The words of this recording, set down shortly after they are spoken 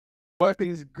What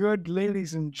is good,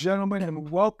 ladies and gentlemen, and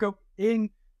welcome in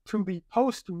to the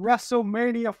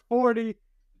post-Wrestlemania 40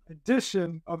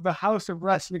 edition of the House of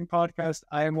Wrestling podcast.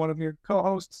 I am one of your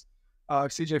co-hosts,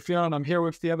 CJ Fionn. I'm here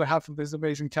with the other half of this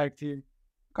amazing tag team.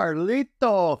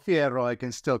 Carlito Fierro. I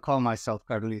can still call myself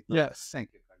Carlito. Yes. Thank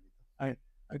you, Carlito.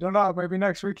 I don't know, maybe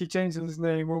next week he changes his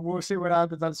name. We'll see what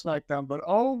happens on SmackDown, but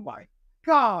oh my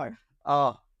God.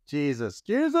 Oh, Jesus.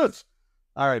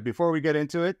 All right, before we get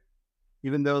into it,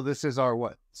 even though this is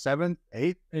our, seventh,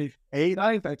 eighth,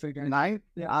 Ninth, I think. ninth?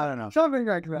 Yeah. I don't know. Something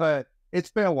like that. But it's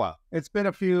been a while. It's been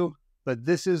a few, but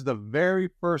this is the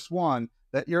very first one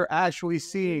that you're actually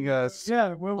seeing us.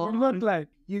 Yeah, we look like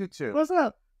YouTube. What's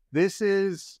up? This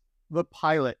is the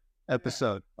pilot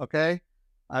episode, okay?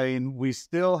 I mean, we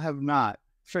still have not,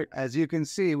 as you can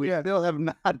see, we still have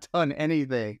not done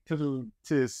anything to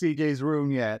CJ's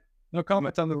room yet. No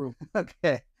comments on the room.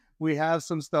 Okay. We have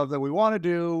some stuff that we want to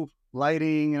do,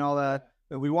 lighting and all that,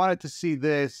 but we wanted to see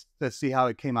this to see how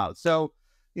it came out. So,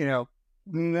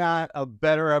 not a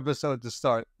better episode to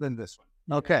start than this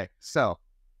one. Okay, so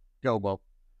go, Bo.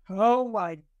 Oh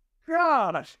my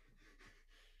God.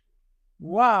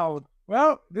 Wow.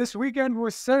 Well, this weekend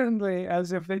was certainly,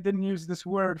 as if they didn't use this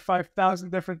word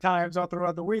 5,000 different times all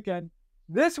throughout the weekend,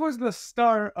 this was the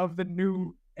start of the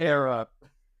new era.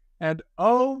 And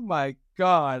oh my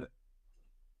God.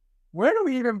 Where do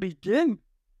we even begin?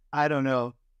 I don't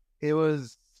know. It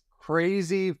was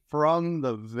crazy from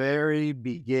the very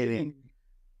beginning.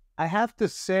 I have to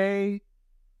say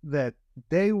that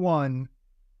day one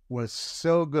was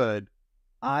so good.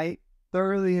 I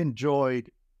thoroughly enjoyed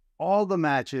all the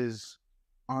matches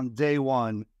on day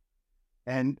one,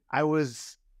 and I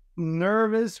was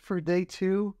nervous for day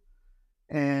two.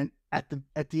 And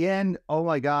at the end, oh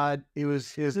my God, it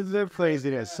was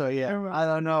craziness. So yeah, I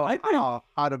don't know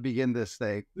how to begin this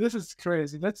thing. This is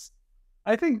crazy.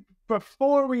 I think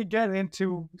before we get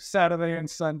into Saturday and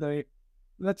Sunday,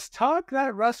 let's talk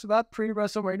that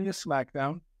pre-WrestleMania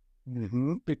SmackDown.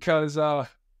 Mm-hmm. Because a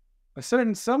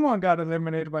certain someone got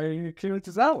eliminated by Akira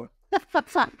Tozawa.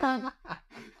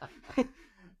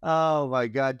 Oh my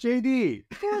God, JD,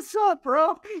 what's up,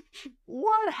 bro?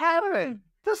 What happened?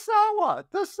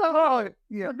 Tozawa.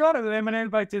 Yeah, got eliminated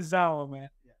by Tozawa, man.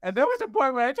 Yeah. And there was a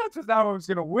point where I thought Tozawa was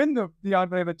going to win the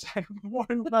Unlimited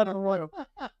Champion Battle Royal.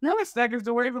 Now we're seconds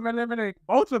away from eliminating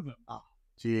both of them. Oh,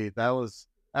 gee, that was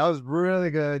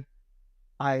really good.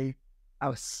 I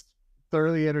was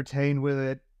thoroughly entertained with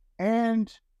it,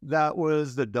 and that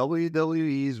was the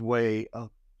WWE's way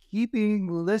of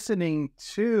listening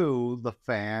to the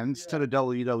fans, to the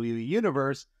WWE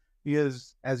universe,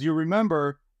 because as you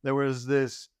remember, there was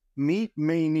this meat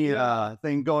mania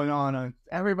thing going on, and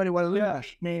everybody wanted to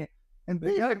me. And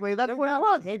basically, that's what I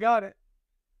was. He got it.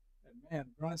 And man,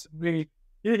 Bronson Reed,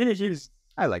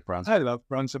 I like Bronson. I love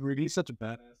Bronson Reed. He's such a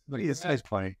badass. He's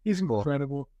funny. He's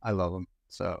incredible. I love him.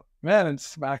 So, man, and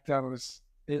SmackDown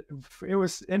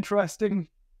was interesting.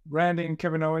 Randy and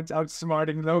Kevin Owens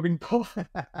outsmarting Logan Paul.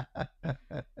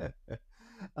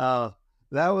 That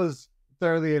was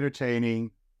thoroughly entertaining,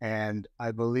 and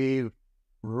I believe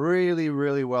really,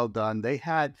 really well done.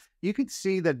 You could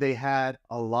see that they had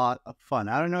a lot of fun.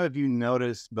 I don't know if you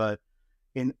noticed, but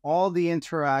in all the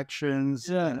interactions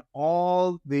and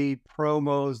all the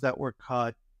promos that were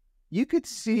cut, you could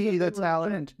see the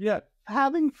talent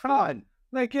having fun.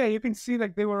 You can see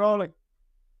they were all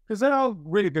because they're all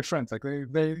really good friends.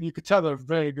 You could tell they're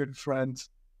very good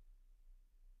friends.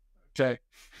 Okay.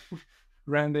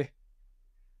 Randy.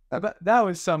 That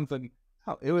was something.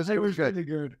 Oh, it was good. Really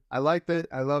good. I liked it.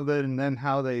 I loved it. And then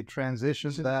how they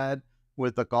transitioned that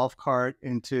with the golf cart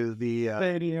into the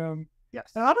stadium. Yes.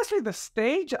 And honestly, the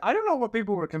stage, I don't know what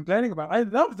people were complaining about. I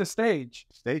love the stage.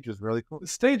 The stage was really cool. The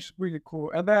stage was really cool.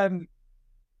 And then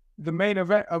the main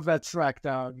event of that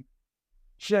SmackDown,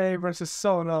 Jay versus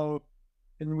Solo.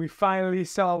 And we finally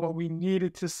saw what we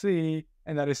needed to see,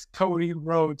 and that is Cody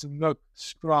Rhodes look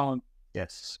strong.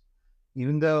 Yes.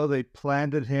 Even though they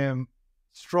planted him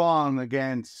strong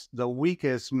against the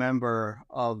weakest member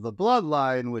of the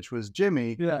bloodline, which was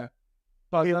Jimmy. Yeah.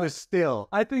 But it was still.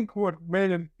 I think what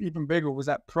made him even bigger was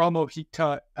that promo he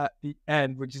cut at the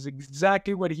end, which is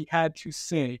exactly what he had to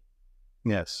say.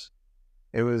 Yes.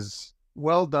 It was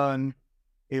well done.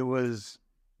 It was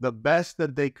the best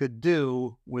that they could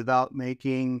do without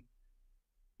making,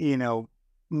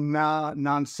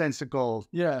 nonsensical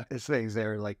things. They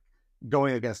were like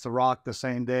going against The Rock the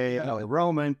same day,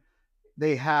 Roman.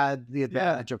 They had the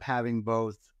advantage of having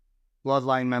both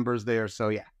bloodline members there. So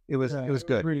yeah, it was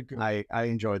good. Really good. I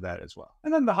enjoyed that as well.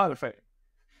 And then the Hall of Fame.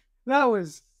 That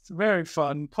was very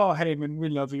fun. Paul Heyman, we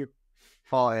love you.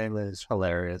 Paul Heyman is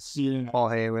hilarious. Yeah. Paul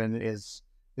Heyman is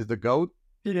the GOAT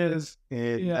He is.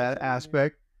 in that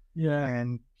aspect. Yeah.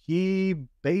 And he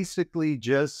basically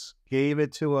just gave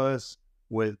it to us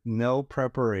with no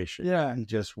preparation. Yeah. He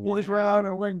just Went around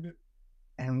and winged it.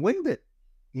 winged it.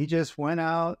 He just went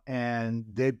out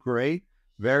and did great.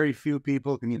 Very few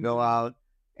people can go out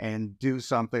and do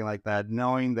something like that,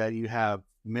 knowing that you have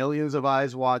millions of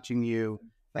eyes watching you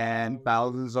and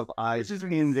thousands of eyes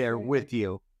in there with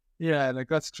you. Yeah, like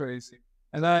that's crazy.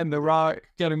 And then The Rock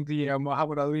getting the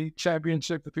Muhammad Ali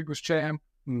championship, the People's Champ.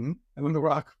 Mm-hmm. And then The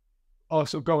Rock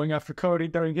also going after Cody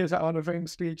during his Honor of Fame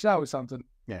speech. That was something.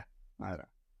 Yeah, I don't know.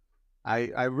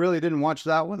 I really didn't watch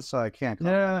that one, so I can't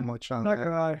comment much on not that.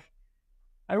 gonna lie.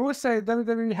 I will say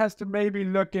WWE has to maybe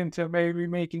look into maybe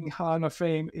making Hall of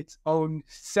Fame its own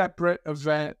separate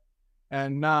event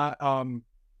and not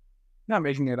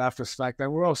making it after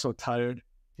SmackDown. We're all so tired.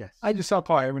 Yes. I just saw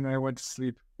Paul Heyman and I went to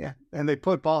sleep. Yeah. And they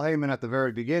put Paul Heyman at the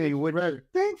very beginning, which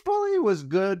thankfully was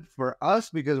good for us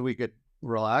because we could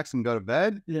relax and go to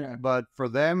bed. Yeah. But for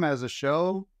them as a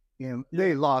show,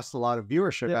 they lost a lot of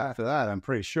viewership after that, I'm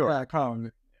pretty sure. Yeah,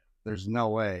 probably. There's no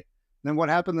way. Then what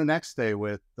happened the next day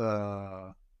with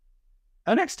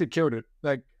NXT killed it.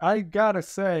 Like, I gotta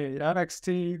say,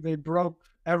 NXT, they broke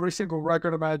every single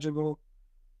record imaginable.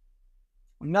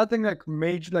 Nothing like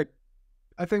major, like,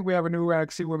 I think we have a new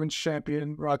NXT Women's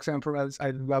Champion, Roxanne Perez. I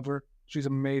love her. She's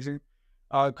amazing.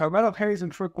 Carmelo Hayes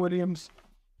and Trick Williams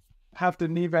have to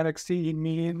leave NXT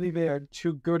immediately. They are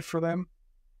too good for them.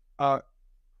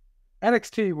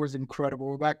 NXT was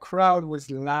incredible. That crowd was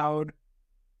loud.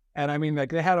 And I mean,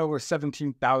 like, they had over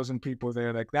 17,000 people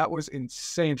there. Like, that was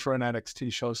insane for an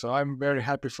NXT show. So I'm very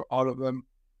happy for all of them.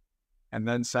 And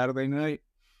then Saturday night.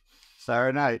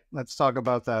 Let's talk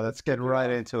about that. Let's get right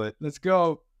into it. Let's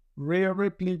go. Rhea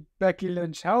Ripley, Becky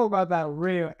Lynch. How about that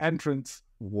Rhea entrance?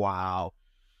 Wow.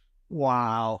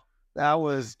 That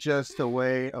was just a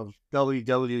way of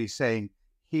WWE saying,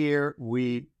 here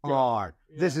we are.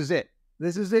 Yeah. This is it.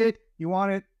 You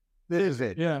want it? This is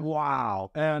it. Yeah.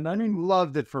 Wow. And I mean,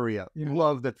 loved it for Rhea. Yeah.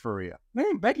 Loved it for Rhea.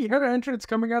 Man, Becky, her entrance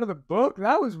coming out of the book,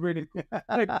 that was really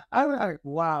like, I was like,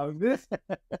 wow,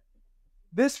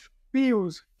 this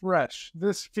feels fresh.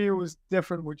 This feels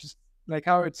different, which is like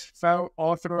how it's felt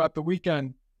all throughout the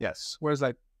weekend. Yes. Whereas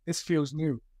like, this feels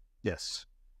new. Yes.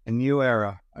 A new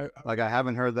era. I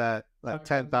haven't heard that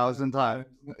 10,000 times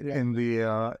in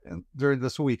the during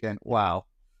this weekend. Wow.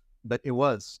 But it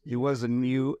was a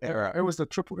new era. It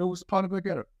was part of the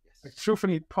era. Like,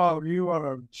 truthfully, Paul, you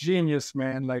are a genius,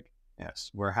 man. Like,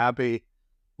 yes, we're happy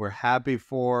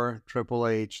for Triple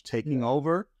H taking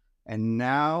over and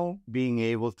now being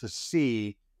able to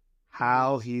see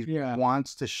how he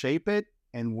wants to shape it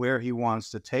and where he wants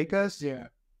to take us. Yeah.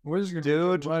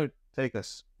 Dude, take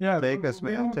us. Yeah. Take us,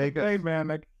 man. Take us. Man.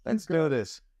 Like, let's do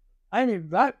this. I mean,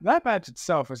 that match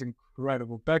itself was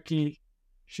incredible. Becky,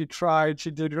 she tried,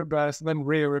 she did her best, and then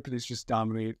Rhea Ripley's just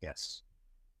dominated. Yes.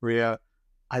 Rhea.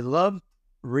 I loved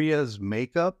Rhea's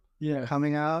makeup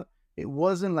coming out. It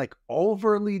wasn't like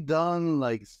overly done,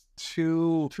 like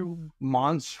too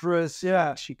monstrous.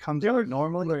 Yeah. She comes out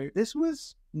normally. This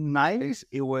was nice.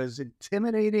 It was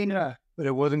intimidating, but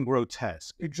it wasn't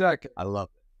grotesque. Exactly. I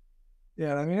loved it.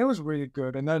 Yeah, I mean, it was really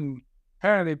good. And then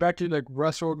apparently Becky like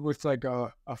wrestled with like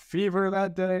a fever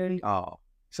that day. Oh.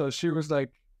 So she was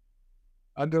like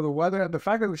under the weather. And the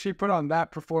fact that she put on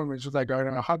that performance with like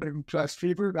 100+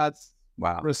 fever, that's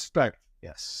respect.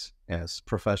 Yes.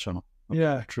 Professional.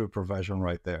 Yeah. True professional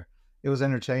right there. It was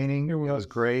entertaining. It was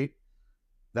great.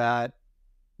 That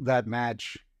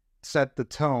match set the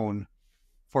tone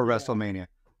for WrestleMania.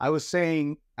 I was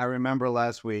saying, I remember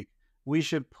last week, we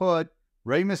should put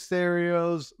Rey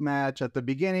Mysterio's match at the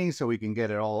beginning so we can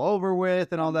get it all over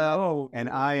with and all that. And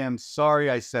I am sorry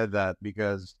I said that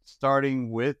because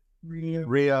starting with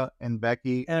Rhea and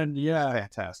Becky, and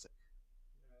fantastic.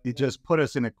 It just put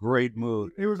us in a great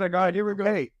mood. It was like, all right, here we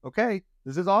go. Okay,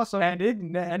 this is awesome. And it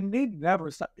never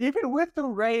stopped. Even with the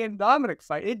Rey and Dominic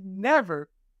fight, it never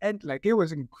ended. Like, it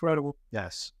was incredible.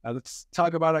 Yes. Let's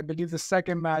talk about, I believe the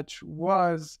second match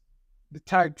was the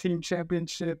tag team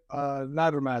championship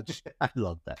ladder match. I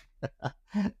love that.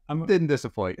 Didn't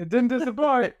disappoint. It didn't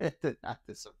disappoint. It did not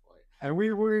disappoint. And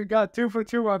we got 2 for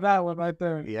 2 on that one right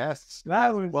there. Yes.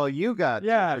 That was... Well, you got 2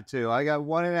 for 2. I got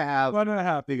 1.5.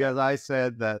 1.5. Because I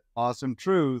said that Awesome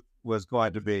Truth was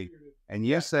going to be. And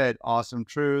you said Awesome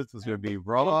Truth was going to be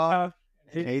Raw,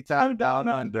 8 down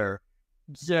under.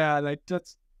 Yeah, like,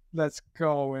 let's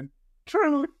go. And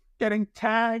Truth getting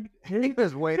tagged. He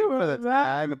was waiting for the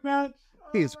tag. Match.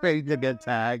 He's waiting to get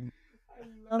tagged.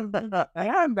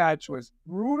 That match was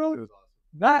brutal.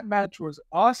 That match was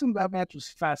awesome. That match was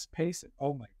fast paced.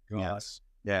 Oh my gosh. Yes.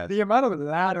 Yes. The amount of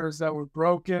ladders that were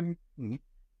broken, Mhm.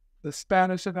 the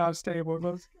Spanish announce table.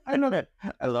 I love it.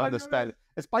 I love the Spanish.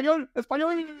 Español,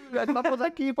 español, estamos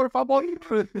aquí, por favor.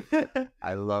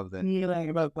 I love that.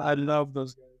 I love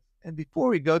those guys. And before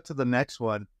we go to the next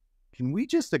one, can we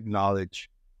just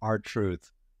acknowledge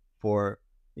R-Truth for,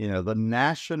 the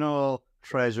national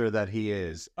treasure that he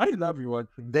is? I love you, one.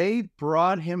 They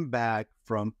brought him back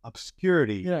from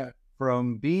obscurity, Yeah.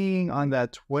 from being on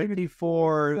that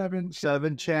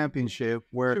 24/7 championship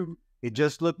where it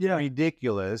just looked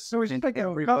ridiculous. So it's and like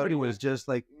everybody was just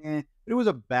like, It was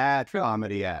a bad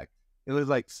comedy act. It was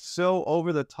like so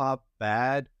over the top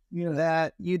bad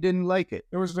that you didn't like it.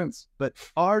 It was Vince. But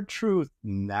R-Truth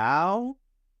now,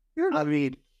 I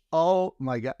mean, oh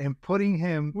my God. And putting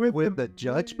him with the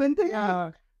Judgment Day?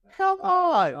 Yeah. Come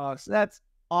on. Awesome. That's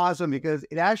awesome because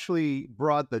it actually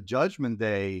brought the Judgment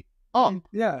Day up.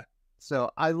 Yeah. So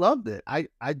I loved it. I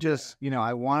just,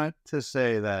 I wanted to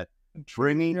say that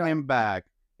bringing him back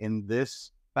in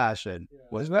this fashion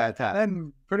was fantastic.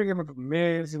 And putting him with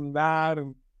Miz and that.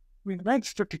 And, I mean, the man's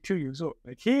 52 years old.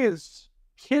 Like, he is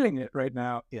killing it right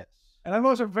now. Yes. And I'm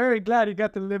also very glad he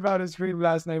got to live out his dream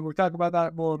last night. We'll talk about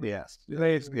that more. Yes.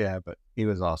 Later. Yeah, but he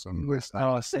was awesome. He was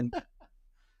awesome.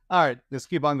 All right, let's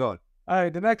keep on going. All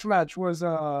right, the next match was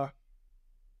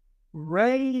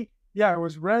Ray. Yeah, it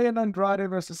was Ray and Andrade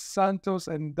versus Santos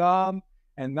and Dom.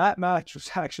 And that match was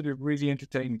actually really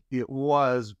entertaining. It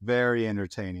was very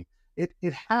entertaining.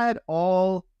 It had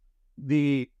all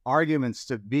the arguments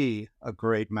to be a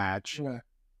great match,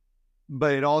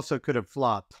 but it also could have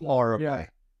flopped horribly. Yeah.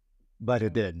 But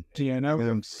it didn't. Yeah, And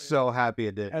I'm so happy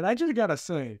it did. And I just gotta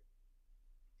say,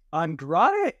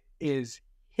 Andrade is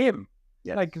him.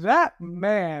 Yes. Like, that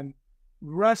man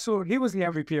wrestled. He was the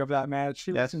MVP of that match.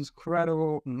 He was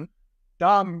incredible. Mm-hmm.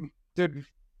 Dom did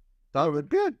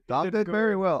good. Dom did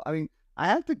very well. I mean, I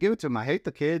have to give it to him. I hate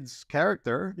the kid's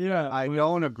character. Yeah. I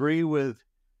don't agree with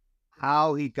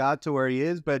how he got to where he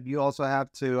is, but you also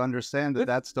have to understand that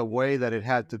that's the way that it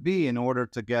had to be in order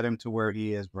to get him to where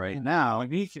he is right now.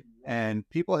 And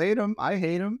people hate him. I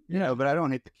hate him, but I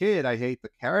don't hate the kid. I hate the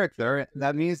character.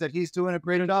 That means that he's doing a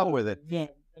great job with it. Yeah.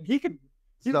 And he can.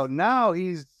 So now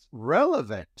he's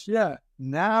relevant. Yeah.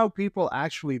 Now people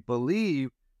actually believe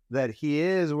that he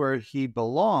is where he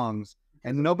belongs,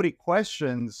 and nobody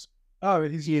questions,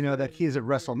 that he's at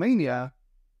WrestleMania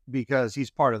because he's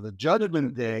part of the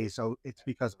Judgment Day. So it's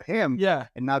because of him,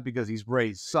 and not because he's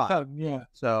Ray's son. Yeah.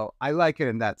 So I like it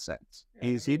in that sense.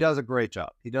 He does a great job.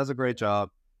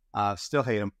 Still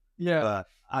hate him. Yeah. But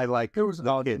I like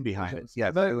the kid behind it. Yeah,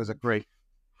 it was a great.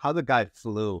 How the guy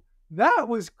flew. That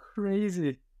was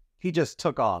crazy. He just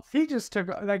took off.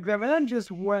 Like, the man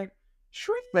just went.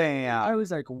 Bam. I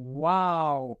was like,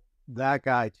 wow. That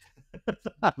guy.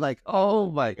 I'm like,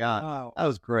 oh my God. Wow. That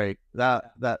was great.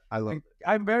 That I love it.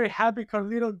 I'm very happy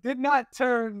Carlito did not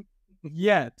turn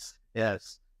yet.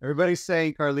 Yes. Everybody's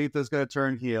saying Carlito's going to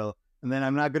turn heel. And then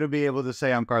I'm not going to be able to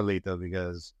say I'm Carlito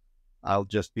because I'll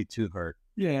just be too hurt.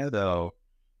 Yeah. So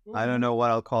I don't know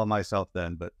what I'll call myself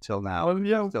then, but till now,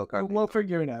 still Carlito. We'll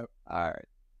figure it out. All right.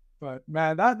 But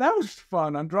man, that was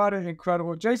fun. Andrade,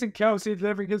 incredible. Jason Kelsey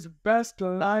delivering his best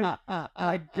line.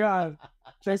 My God.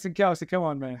 Jason Kelsey, come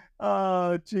on, man.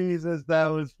 Oh, Jesus, that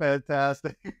was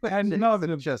fantastic. I loved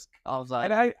him. Just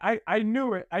outside. And I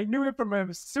knew it. I knew it from him.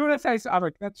 As soon as I saw, I'm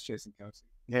like, that's Jason Kelsey.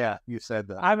 Yeah, you said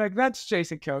that. I'm like, that's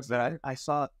Jason Kelsey. But I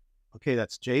saw, okay,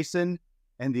 that's Jason.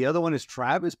 And the other one is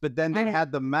Travis, but then they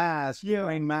had the mask,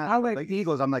 green mask, like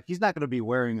eagles. I'm like, he's not going to be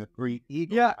wearing a green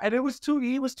eagle. Yeah, and he was too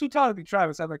tall to be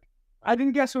Travis. I'm like, I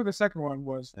didn't guess who the second one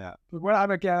was. Yeah. But when I'm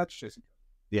like, yeah, that's Jason.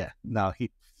 Yeah, no,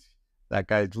 that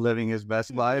guy's living his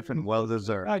best life and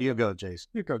well-deserved. You go, Jason.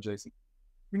 You go, Jason.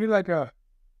 We need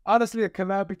honestly, a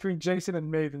collab between Jason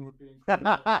and Maven would be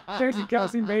incredible. Jason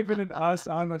Kelsey, Maven, and us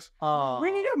on this.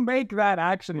 We need to make that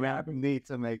actually happen. We need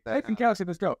to make that Jason Kelsey,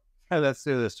 let's go. Hey, let's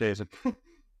do this, Jason.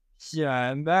 Yeah,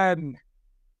 and then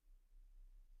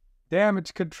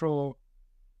Damage Control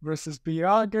versus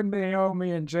Bianca,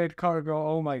 Naomi, and Jade Cargill.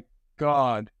 Oh my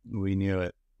God. We knew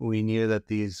it. We knew that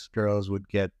these girls would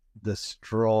get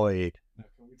destroyed.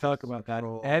 Can we talk about that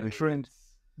entrance?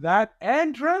 That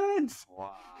entrance!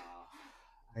 Wow.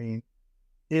 I mean,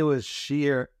 it was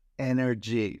sheer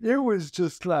energy. It was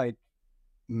just like,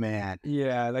 man.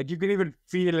 Yeah, like you could even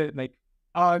feel it like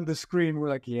on the screen. We're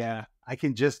like, yeah. I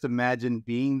can just imagine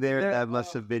being there. That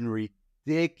must have been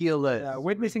ridiculous. Yeah,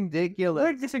 witnessing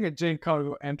a Jade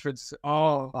Cargill entrance.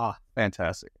 Oh,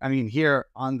 fantastic. I mean, here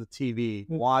on the TV,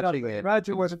 watching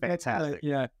it was fantastic.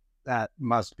 Yeah. That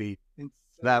must be.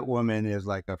 That woman is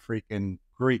like a freaking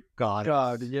Greek god.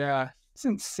 God, yeah. It's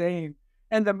insane.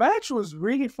 And the match was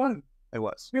really fun. It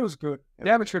was. It was good.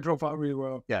 Damage control fought really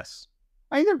well. Yes.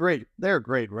 I mean, they're great. They're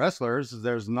great wrestlers.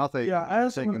 There's nothing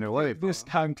taken away from this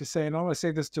time to say, and I want to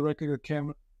say this directly to the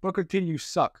camera, Booker T, you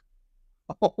suck.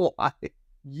 Oh, why?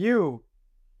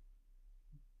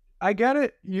 I get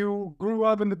it. You grew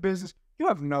up in the business. You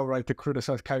have no right to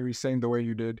criticize Kairi Sane the way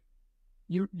you did.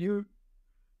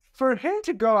 For him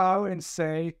to go out and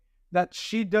say that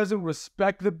she doesn't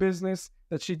respect the business,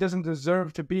 that she doesn't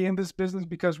deserve to be in this business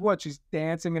because what? She's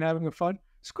dancing and having fun?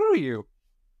 Screw you.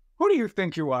 Who do you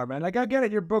think you are, man? Like, I get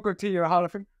it. You're Booker T. You're a Hall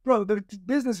of Fame. Bro, the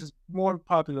business is more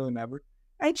popular than ever.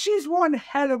 And she's one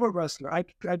hell of a wrestler. I'm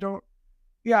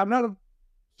not a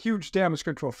huge Damage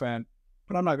Control fan,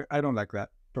 but I don't like that.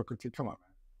 Booker T. Come on,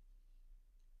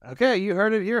 man. Okay, you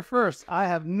heard it here first. I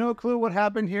have no clue what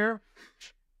happened here.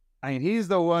 I mean, he's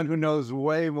the one who knows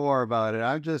way more about it.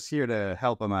 I'm just here to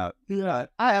help him out. Yeah.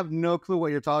 I have no clue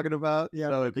what you're talking about. Yeah.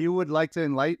 So if you would like to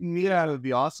enlighten me, that would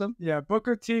be awesome. Yeah,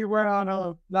 Booker T went on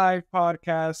a live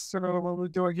podcast. Similar to what we're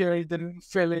doing here. He did it in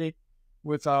Philly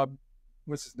with,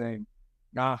 what's his name?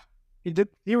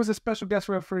 He was a special guest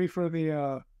referee for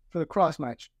the cross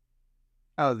match.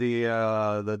 Oh,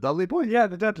 the Dudley boy? Yeah,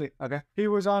 the Dudley. Okay. He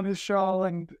was on his show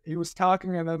and he was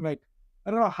talking, and then, like,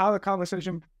 I don't know how the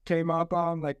conversation came up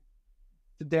on, like,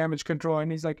 the Damage Control,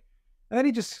 and he's like, and then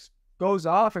he just goes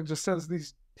off and just says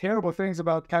these terrible things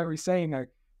about Kairi Sane, like,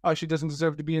 oh, she doesn't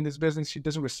deserve to be in this business, she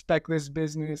doesn't respect this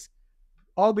business,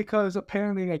 all because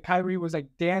apparently, like, Kairi was, like,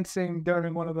 dancing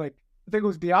during one of, like, I think it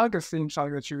was Bianca's theme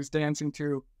song that she was dancing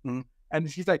to, and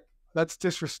he's like, that's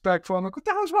disrespectful. I'm like, what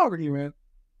the hell's wrong with you, man?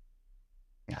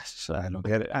 Yes, I don't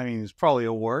get it. I mean, it's probably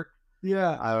a work.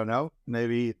 Yeah. I don't know.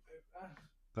 Maybe.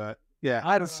 But, yeah.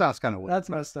 I don't sounds kind of weird. That's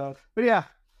messed up. But, yeah.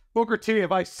 Booker T,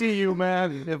 if I see you,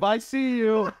 man. If I see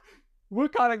you. We're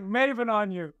calling Maven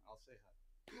on you. I'll say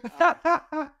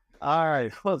hi. All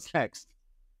right. What's next?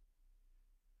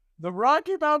 The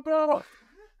Rocky Balboa.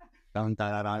 Dun,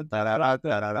 dun, dun, dun, dun,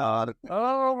 dun, dun.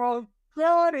 Oh, my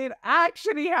God. It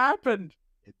actually happened.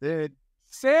 It did.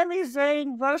 Sami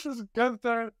Zayn versus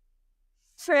Gunther.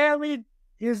 Sami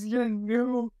is your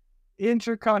new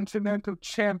Intercontinental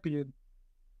Champion.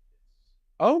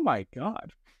 Oh my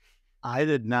God. I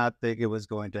did not think it was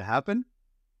going to happen.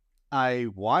 I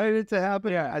wanted it to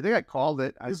happen. Yeah. I think I called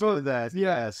it. I saw that.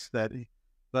 Yes.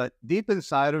 But deep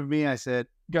inside of me, I said,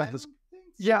 I want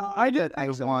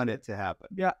it to happen.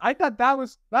 Yeah. I thought that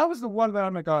was the one that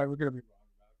I'm like, all right, we're going to be wrong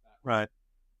about that. Right.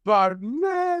 But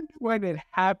man, when it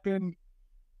happened,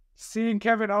 seeing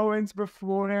Kevin Owens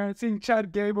beforehand, seeing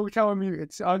Chad Gable telling me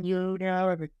it's on you now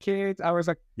and the kids, I was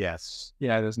like, yes.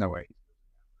 Yeah, there's no way.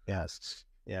 Yes.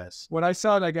 Yes. When I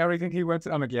saw like everything he went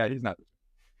to, I'm like, yeah, he's not.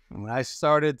 When I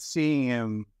started seeing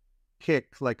him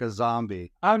kick like a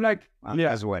zombie, I'm like, yeah,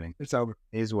 he's winning. It's over.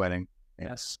 He's winning.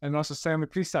 Yes. And also, Sammy,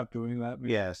 please stop doing that, man.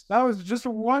 Yes. That was just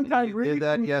a one time. You did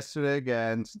that yesterday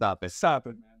again. Stop it. Stop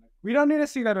it, man. We don't need to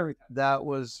see that every time. That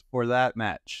was for that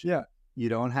match. Yeah. You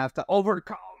don't have to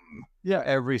overcome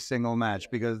every single match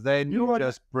because then you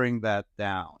just bring that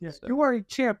down. Yeah. So. You are a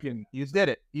champion. You did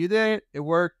it. You did it. It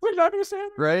worked. We love you, Sammy.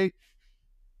 Great.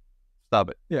 Stop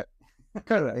it. Yeah.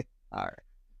 Correct. All right.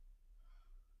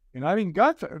 And I mean,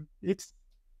 Gunther, it's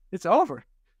over.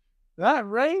 That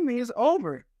reign is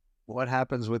over. What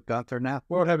happens with Gunther now?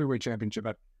 World Heavyweight Championship.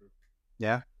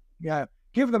 Yeah? Yeah.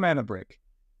 Give the man a break.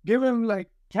 Give him, like,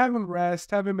 have him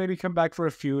rest. Have him maybe come back for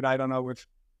a feud. I don't know.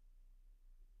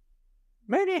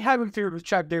 Maybe have him feud with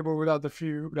Chad Gable without the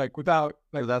feud. Like, without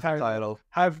the title.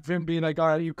 Have him be like, all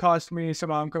right, you cost me, so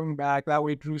I'm coming back. That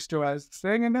way Drew still has this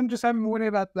thing. And then just have him win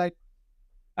it at, like,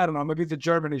 I don't know, maybe the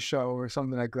Germany show or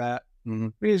something like that. Mm-hmm.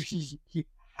 Because he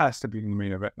has to be in the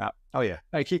main event now. Oh, yeah.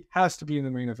 Like, he has to be in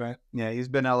the main event. Yeah, he's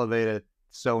been elevated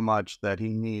so much that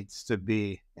he needs to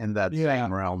be in that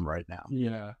same realm right now.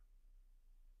 Yeah.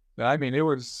 I mean,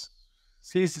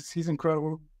 he's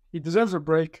incredible. He deserves a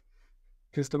break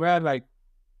because the man, like,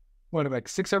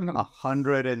 600?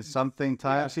 100 and something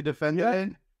times he defended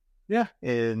it? Yeah.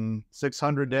 In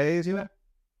 600 days? Yeah.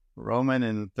 Roman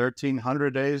in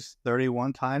 1,300 days,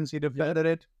 31 times he defended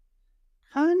it.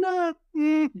 Kind of,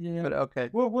 yeah. But okay.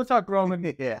 We'll talk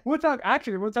Roman. Yeah. We'll talk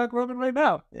Roman right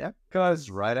now. Yeah. Because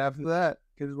right after that,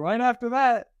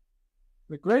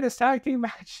 the greatest tag team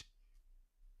match,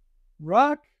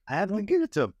 Rock. I have to give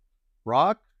it to him.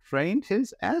 Rock trained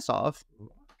his ass off,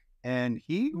 and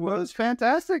he was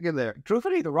fantastic in there.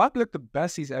 Truthfully, The Rock looked the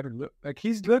best he's ever looked. Like,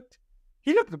 he looked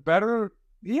better.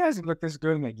 He hasn't looked this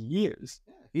good in, like, years.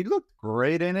 Yeah, he looked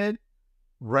great in it.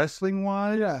 wrestling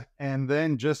wise, Yeah. and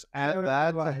then just add Yeah,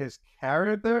 that to like- his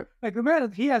character. Like the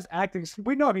man, he has acting.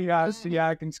 We know he has the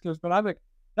acting skills, but I'm like,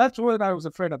 that's what I was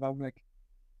afraid of. I'm like,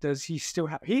 does he still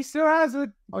have? He still has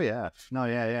it. Oh yeah, no,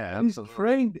 yeah, He's absolutely,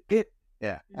 trained it.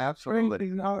 yeah, Trained absolutely.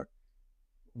 his heart.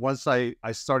 Once I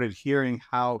started hearing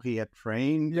how he had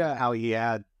trained, Yeah. how he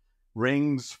had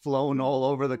rings flown all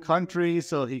over the country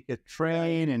so he could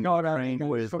train and God, train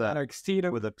with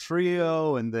with a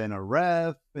trio and then a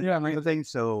ref and Yeah, man. everything.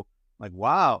 So like,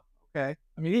 wow, okay,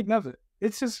 I mean, he loves it.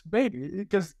 It's his baby.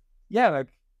 Because, yeah, like,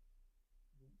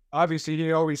 obviously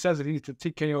he always says that he's the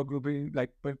TKO group,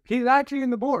 like, but he's actually in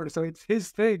the board, so it's his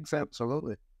thing. So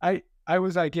absolutely, I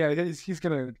was like, yeah, he's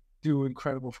gonna do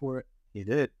incredible for it. he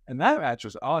did. And that match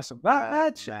was awesome. That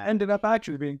match match. ended up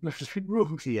actually being Bloodline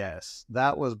Rules. Yes,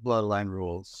 that was Bloodline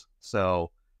Rules.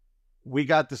 So we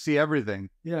got to see everything.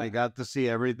 Yeah, We got to see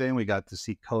everything. We got to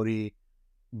see Cody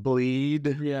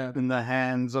bleed yeah, in the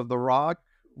hands of The Rock.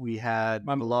 We had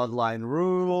Bloodline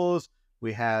Rules.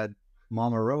 We had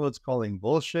Mama Rhodes calling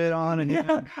bullshit on him.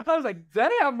 yeah. I was like,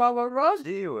 damn, Mama Rose.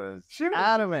 She was She was-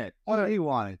 adamant. He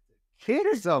wanted to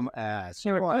kick some ass. She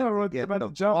Yeah, like, wanted Mama to Rhodes get about the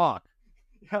to jump. fuck.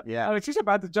 Yeah, Yeah. I mean, she's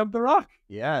about to jump the Rock.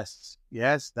 Yes,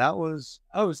 that was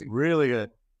I was really good.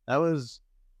 That was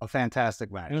a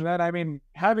fantastic match. And then, I mean,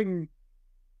 having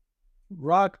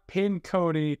Rock pin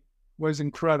Cody was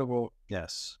incredible.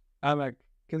 Yes. I'm like,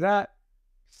 because that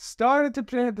started to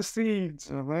plant the seeds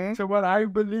to what I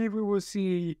believe we will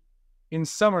see in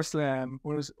SummerSlam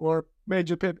or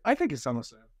Major Pit. I think it's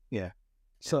SummerSlam. Yeah.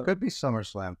 So Could be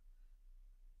SummerSlam.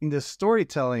 And the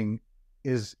storytelling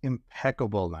is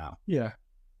impeccable now. yeah,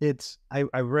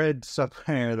 I read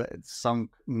somewhere that some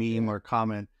meme or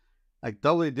comment like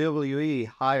WWE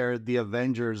hired the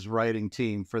Avengers writing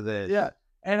team for this. yeah.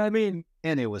 And I mean,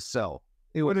 And it was so.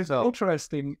 It what was is so.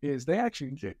 interesting is they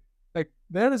actually did. Like,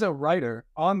 there is a writer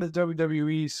on the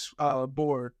WWE's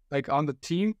board, like on the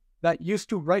team, that used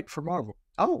to write for Marvel.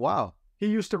 Oh, wow. He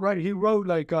used to write. He wrote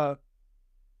like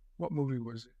what movie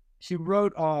was it? He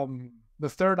wrote the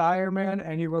third Iron Man,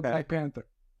 and he wrote Okay. Black Panther.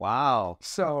 Wow.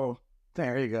 So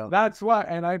There you go. that's why.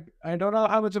 And I don't know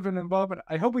how much of an involvement.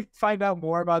 I hope we find out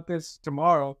more about this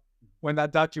tomorrow when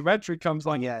that documentary comes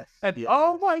on. Yes. And yes.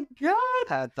 oh my god,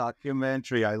 That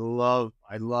documentary. I love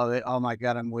it. Oh my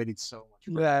God. I'm waiting so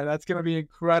much. yeah, that's gonna be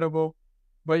incredible.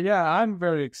 But yeah, I'm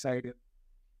very excited.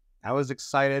 I was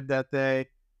excited that day.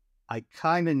 I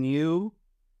kind of knew,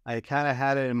 I kind of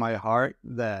had it in my heart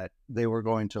that they were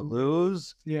going to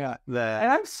lose. Yeah, That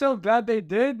and I'm so glad they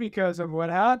did because of what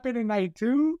happened in night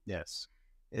 2. yes,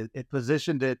 it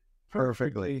positioned it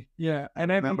perfectly. Yeah,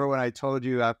 and I Remember when I told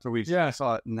you after we Yeah.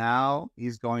 saw it? Now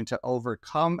he's going to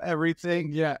overcome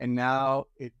everything, Yeah, and now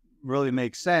it really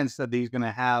makes sense that he's going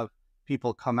to have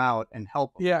people come out and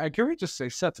help him. yeah. And can we just say,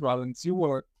 Seth Rollins,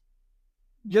 you're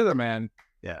the man.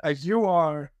 Yes, Like you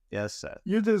are. yes, Seth.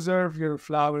 You deserve your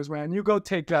flowers, man. You go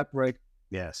take that break.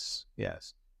 Yes,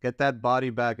 yes. Get that body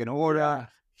back in order. Yeah.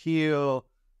 Heal,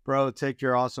 bro. Take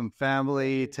your awesome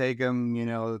family. Take them,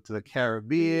 to the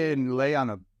Caribbean. Lay on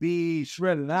a beach.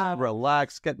 Shred it out.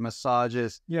 Relax. Get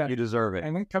massages. Yeah. You deserve it.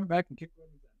 And then come back and kick one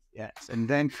of them. Yes, and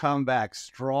then come back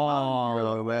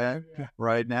strong, man. Yeah.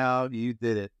 Right now, you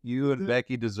did it. You and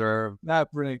Becky deserve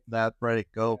That break. that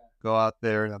break. Go out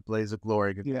there in a blaze of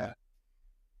glory. Yeah.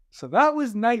 So that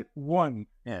was night 1.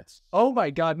 Yes, Oh my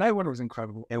God, night 1 was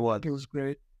incredible. it was. It was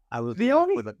great. I was The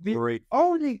only- with a the- great.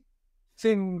 Only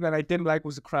thing that I didn't like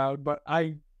was the crowd, but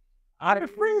I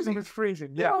freezing. It was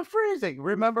freezing. Yeah, Yeah. it was freezing.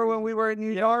 Remember when we were in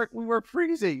New York? We were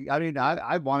freezing. I mean,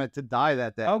 I wanted to die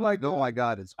that day. Oh my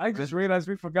God! It's I just realized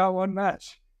we forgot one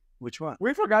match. which one?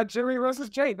 We forgot Jimmy versus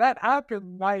Jay. That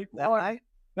happened night That 1. night?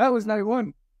 That was night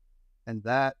 1. And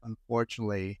that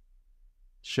unfortunately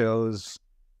shows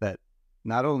that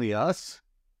not only us,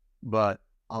 but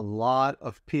a lot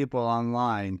of people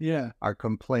online Yeah. are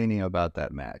complaining about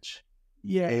that match.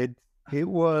 Yeah. It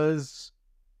was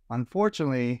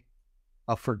unfortunately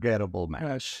a forgettable match.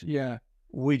 Gosh, yeah.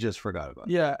 We just forgot about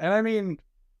it. Yeah. And I mean,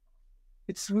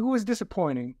 it was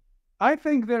disappointing. I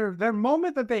think their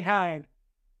moment that they had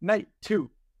night 2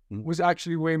 Mhm. was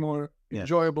actually way more Yes.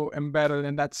 enjoyable and better,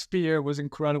 and that spear was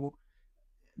incredible.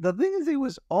 The thing is, it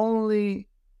was only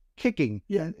kicking.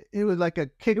 Yeah. It was like a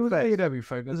kick It was fest. AEW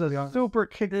fight. It was a super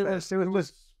kick fest. It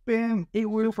was spin. It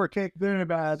was Super kick. very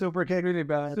bad. Super kick. Really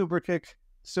bad. Super kick.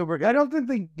 Super kick. I don't think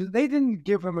they didn't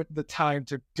give him the time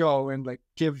to go and like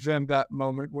give them that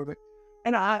moment with it.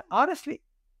 And I honestly,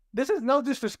 this is no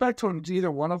disrespect towards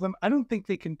either one of them. I don't think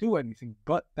they can do anything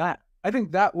but that. I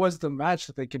think that was the match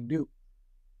that they can do.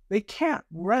 They can't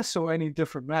wrestle any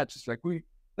different matches. Like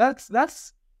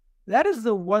that's that is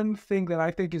the one thing that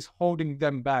I think is holding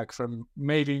them back from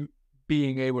maybe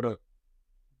being able to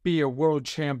be a world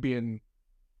champion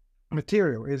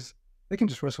material, is they can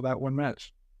just wrestle that one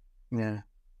match. Yeah.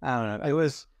 I don't know.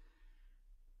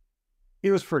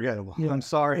 It was forgettable. Yeah. I'm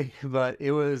sorry, but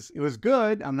it was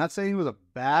good. I'm not saying it was a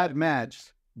bad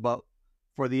match, but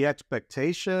for the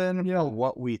expectation, Yeah.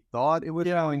 what we thought it was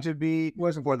going to be,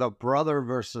 Wasn't for the brother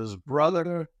versus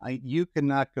brother, you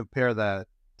cannot compare that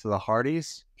to the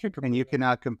Hardys, and you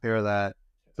cannot compare that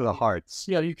to the Hearts.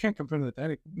 Yeah, you can't compare that to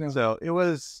anything. No. So it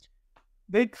was.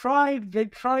 They tried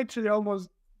to almost,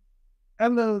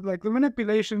 and the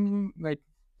manipulation, like,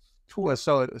 It was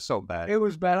so bad. it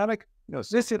was bad. I'm like,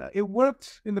 listen, it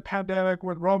worked in the pandemic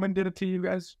when Roman did it to you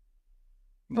guys.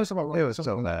 First of all, It was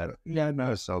so bad. Yeah, It no,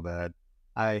 was so bad.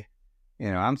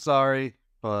 I'm sorry,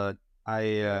 but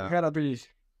gotta be.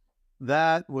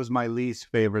 that was my least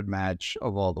favorite match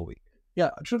of all the week.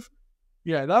 Yeah,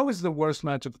 yeah, that was the worst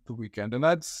match of the weekend, and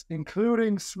that's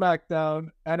including SmackDown,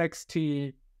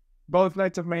 NXT, both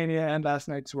nights of Mania, and last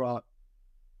night's Raw.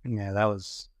 Yeah, that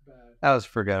was Bad.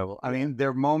 forgettable. I mean,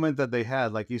 their moment that they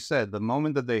had, like you said, the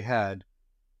moment that they had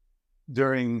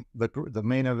during the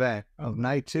main event of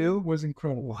night 2 was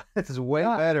incredible. is way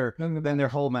better than their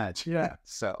whole match. Yeah.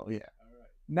 So, yeah.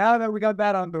 Now that we got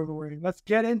that on the way, let's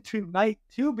get into night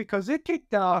 2 because it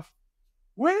kicked off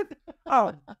with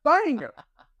a banger.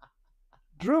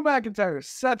 Drew McIntyre,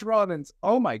 Seth Rollins.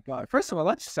 Oh my God. First of all,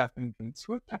 that's Seth and Vince.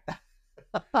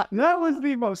 That was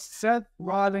the most Seth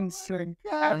Rollins thing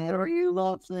ever. He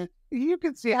loves it. You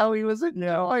can see how he was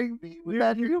enjoying with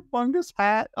that humongous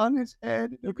hat on his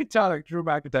head. You could tell like Drew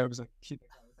McIntyre was like,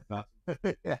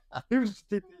 Yeah. he was just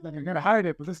like, I'm gonna hide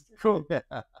it, but this is cool. Yeah.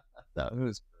 No, it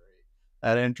was great.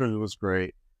 That entrance was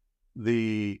great.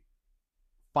 The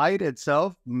fight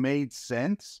itself made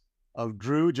sense of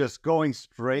Drew just going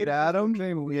straight at him,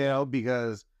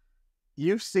 because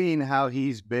you've seen how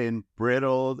he's been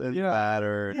brittled and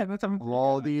battered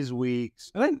all these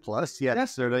weeks, plus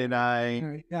yesterday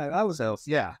night. Yeah, that was so.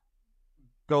 Yeah,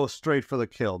 go straight for the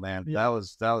kill, man. Yeah. That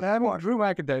was. Drew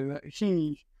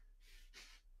McIntyre.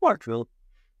 Poor Drew.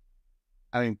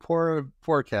 I mean,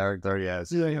 poor character.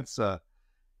 Yes. Yeah. It's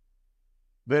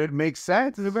but it makes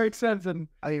sense. It makes sense, and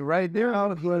I mean, right there,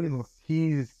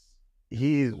 he's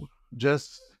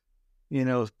just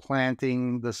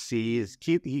planting the seeds.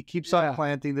 He keeps on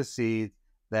planting the seeds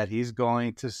that he's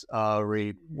going to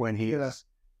reap when he's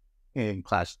in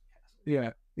Clash.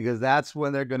 Yeah, because that's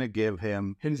when they're going to give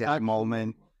him his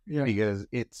moment. Yeah, because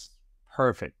it's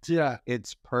perfect. Yeah,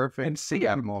 it's perfect. And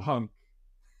CM Punk.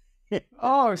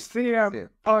 Oh, CM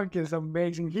Punk is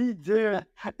amazing. He did.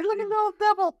 He's like a little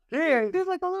devil. He's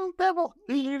like a little devil.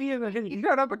 He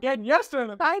got up again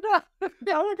yesterday. I know.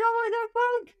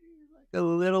 Punk. A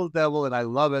little devil, and I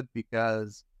love it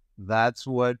because that's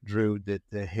what Drew did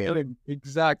to him.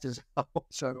 Exactly.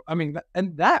 So, I mean,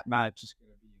 and that match is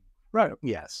going to be incredible.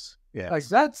 Yes. Yes. Like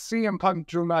that CM Punk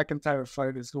Drew McIntyre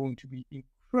fight is going to be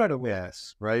incredible.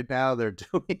 Yes. Right now they're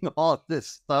doing all this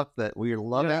stuff that we're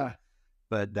loving,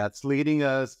 but that's leading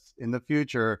us in the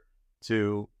future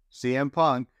to CM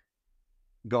Punk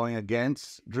going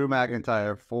against Drew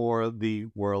McIntyre for the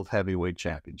World Heavyweight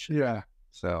Championship. Yeah.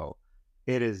 So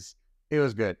it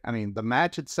was good. I mean, the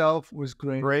match itself was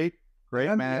great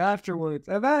and match. Afterwards,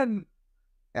 and then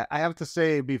I have to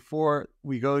say, before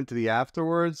we go into the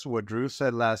afterwards, what Drew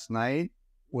said last night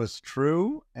was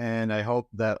true, and I hope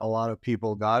that a lot of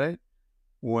people got it.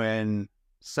 When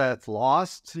Seth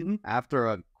lost after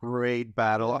a great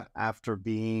battle, after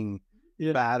being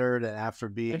battered, and after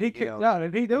being and he kicked out,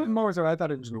 and there was moments where I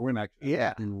thought he was going to win.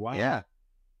 Actually, wow,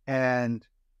 and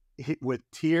with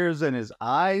tears in his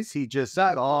eyes, he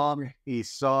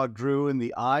saw Drew in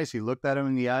the eyes. He looked at him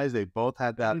in the eyes. They both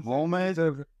had that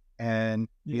moment. And,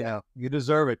 you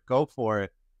deserve it. Go for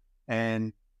it.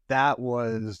 And that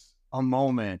was a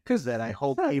moment that I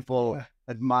hope people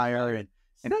admire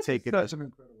and take it. Such an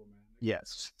incredible man.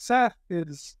 Yes. Seth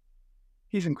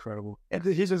he's incredible. Yes.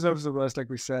 He deserves the rest, like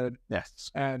we said.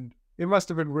 Yes. And it must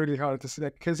have been really hard to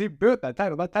select because he built that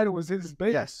title. That title was his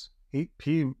baby. Yes.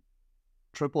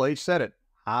 Triple H said it.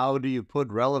 How do you put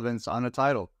relevance on a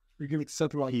title? You give it to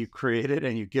Seth Rollins. You create it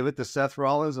and you give it to Seth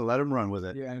Rollins and let him run with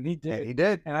it. Yeah, and he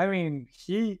did. And I mean,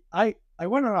 I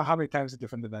want to know how many times he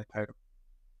defended that title.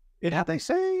 They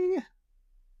say,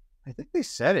 I think they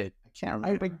said it. I can't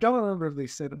remember. I don't remember if they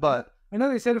said it. But I know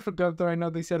they said it for Gunther. I know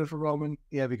they said it for Roman.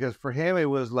 Yeah, because for him, it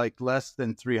was like less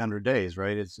than 300 days,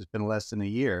 right? It's just been less than a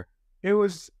year. It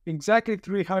was exactly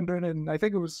 300, and I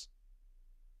think it was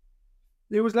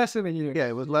less than a year. Yeah,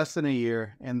 it was less than a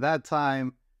year. And that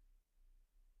time,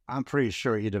 I'm pretty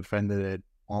sure he defended it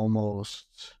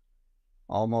almost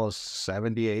almost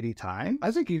 70, 80 times.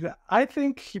 I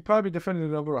think he probably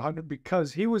defended it over 100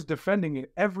 because he was defending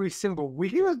it every single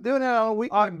week. He was doing it on a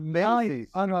week on live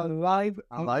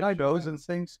shows and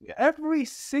things. Yeah. Every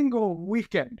single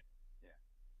weekend.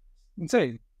 Yeah.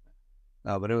 Insane.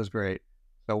 No, but it was great.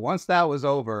 So once that was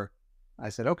over, I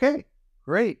said, okay,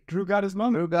 great. Drew got his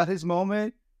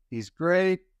moment. He's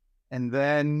great. And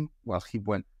then, well, he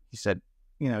said,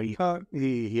 you know,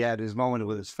 he had his moment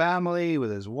with his family, with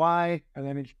his wife. And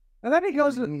then he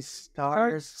goes and he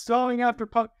starts stalling after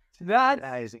Punk.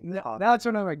 That's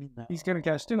when I'm like, he's going to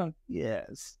cash in on.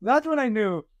 Yes. That's when I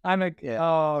knew. I'm like,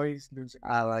 oh, he's losing.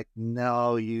 I'm like,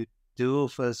 no, you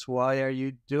doofus. Why are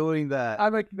you doing that?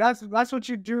 I'm like, that's what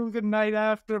you do the night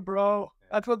after, bro.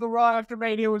 That's what the Raw after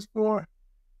Mania was for.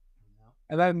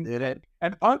 And then did it.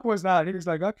 And Punk was not. He was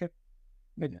like, okay.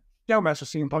 Don't mess with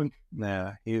CM Punk.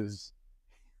 Nah, he was.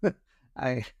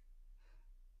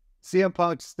 CM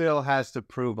Punk still has to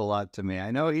prove a lot to me. I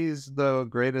know he's the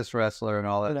greatest wrestler and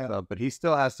all that stuff, but he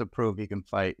still has to prove he can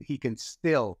fight. He can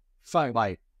still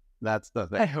fight. That's the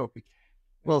thing. I hope he can.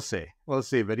 We'll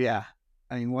see. But yeah,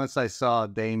 I mean, once I saw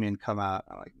Damien come out,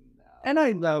 I'm like, no. And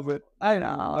I love it. I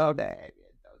know. Oh, Damien,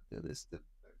 don't do this to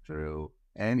Drew.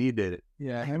 And he did it.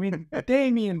 Yeah, I mean,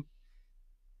 Damien,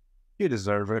 you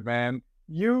deserve it, man.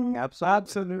 You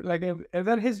absolutely like, and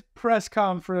then his press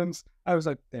conference, I was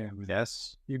like, damn.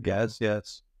 Yes, you guys,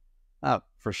 yes.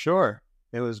 For sure.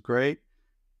 It was great.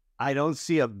 I don't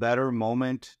see a better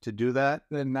moment to do that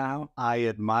than now. I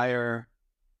admire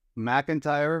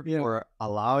McIntyre for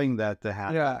allowing that to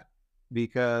happen. Yeah.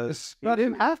 Because he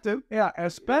didn't have to. Yeah,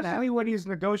 especially when he's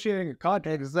negotiating a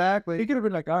contract. Exactly. He could have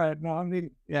been like, all right, no, I'm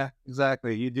leaving. Yeah,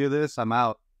 exactly. You do this, I'm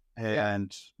out.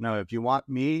 And no, if you want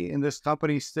me in this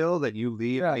company still, that you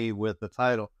leave me with the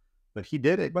title. But he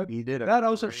did it. But he did it. That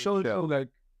also shows you like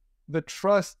the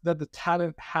trust that the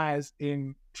talent has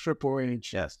in Triple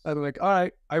H. Yes. I'm like, all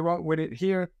right, I won't win it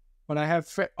here, but I have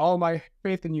all my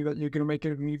faith in you that you're gonna make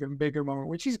it an even bigger moment,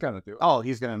 which he's gonna do. Oh,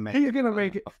 he's gonna make. He's gonna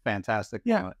make it a fantastic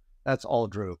moment. That's all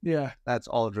Drew. Yeah. That's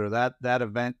all Drew. That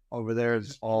event over there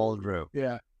is all Drew.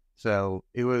 Yeah. So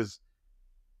it was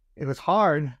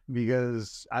hard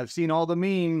because I've seen all the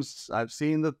memes. I've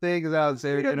seen the things out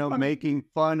there, making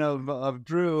fun of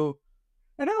Drew.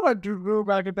 And I went Drew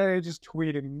back in the day just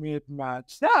tweeted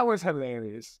mid-match. That was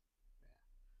hilarious.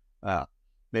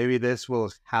 Maybe this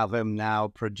will have him now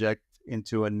project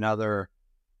into another,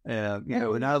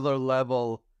 another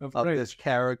level of this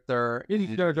character.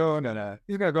 He's gonna go on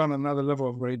another level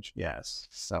of rage. Yes.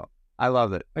 So I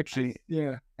love it. Actually,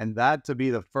 yeah. And that to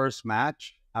be the first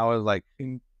match, I was like,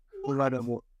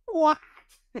 incredible. What?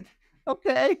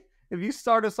 Okay. If you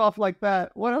start us off like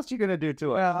that, what else are you gonna do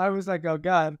to us? Yeah, I was like, oh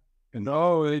God.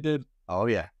 No, they did. Oh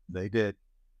yeah, they did.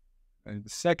 And the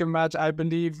second match, I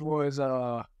believe, was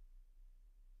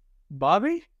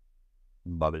Bobby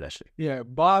Lashley. Yeah,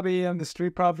 Bobby and the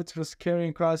Street Profits was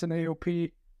carrying Cross and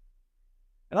AOP.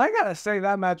 And I gotta say,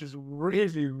 that match was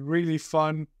really, really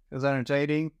fun. It was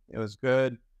entertaining. It was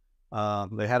good.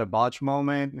 They had a botch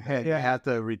moment. They had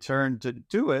to return to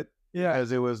do it. Yeah,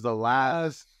 as it was the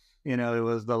last. It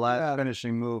was the last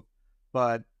finishing move.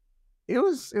 But it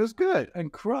was good.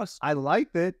 And Cross, I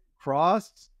liked it.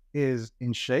 Cross is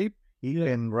in shape. He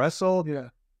can wrestle. Yeah.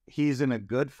 He's in a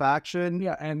good faction.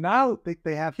 Yeah, and now I think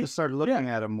they have to start looking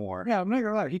at him more. Yeah, I'm not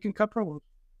gonna lie. He can cut promos.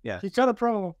 Yeah. He cut a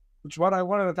promo, which is what I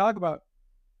wanted to talk about.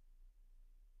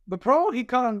 The promo he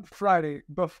cut on Friday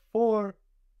before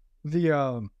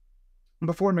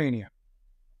Mania.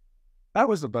 That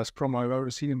was the best promo I've ever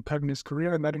seen in Pegman's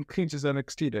career, and that includes his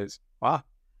NXT days. Wow.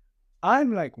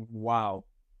 I'm like, wow.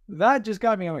 That just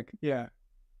got me. I'm like, yeah.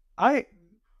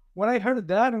 When I heard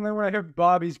that, and then when I heard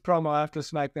Bobby's promo after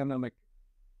SmackDown, I'm like,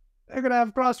 they're gonna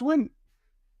have Cross win.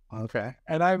 Okay.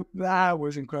 And that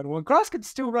was incredible. And Cross can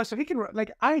still wrestle. He can,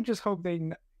 like, I just hope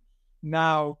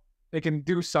now they can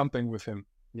do something with him.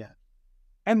 Yeah.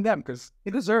 And them, because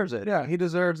he deserves it. Yeah. He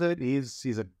deserves it.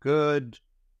 He's a good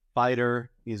fighter.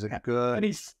 He's a good and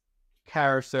he's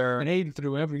character. And he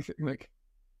through everything. Like,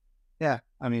 yeah.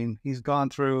 I mean, he's gone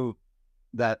through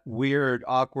that weird,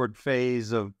 awkward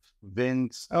phase of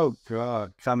Vince. Oh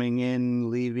God, coming in,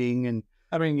 leaving, and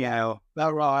I mean,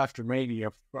 that Raw after Mania.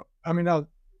 I mean,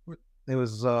 it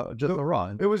was just a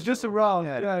Raw. It was just a Raw.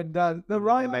 Yeah, the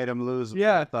Raw made him lose.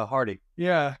 The Hardy.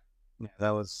 Yeah, that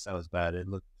was bad. It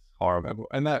looked horrible.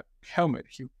 And that helmet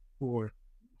he wore.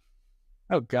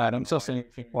 Oh God, I'm so saying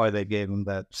why they gave him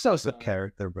that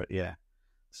character, but yeah.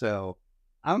 So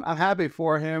I'm happy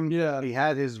for him. Yeah, he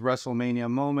had his WrestleMania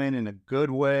moment in a good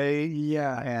way.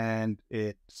 Yeah, and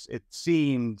it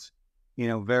seemed,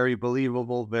 very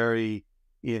believable, very,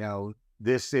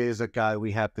 this is a guy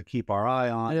we have to keep our eye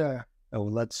on. Yeah. Oh,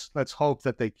 let's hope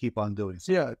that they keep on doing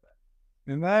so. Yeah.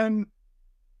 And then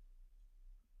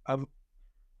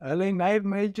LA Knight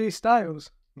and AJ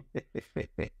Styles.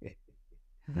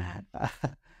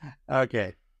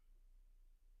 Okay.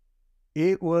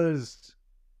 It was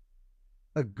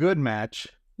a good match.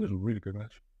 It was a really good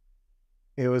match.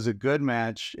 It was a good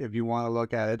match if you want to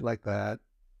look at it like that.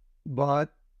 But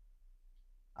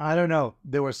I don't know.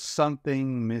 There was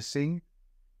something missing.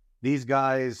 These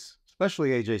guys, especially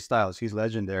AJ Styles, he's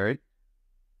legendary.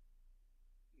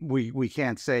 We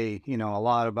can't say, a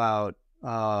lot about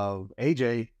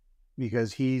AJ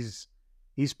because he's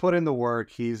put in the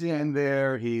work. He's in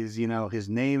there. He's, his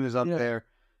name is up there.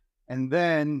 And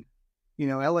then,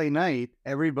 LA Knight,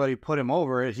 everybody put him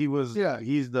over. He's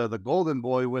the golden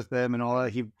boy with them and all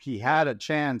that. He had a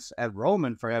chance at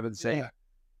Roman, for heaven's sake. Yeah.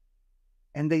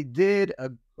 And they did a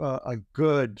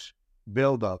good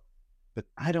build up, but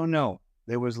I don't know.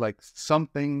 There was like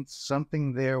something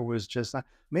there was just not.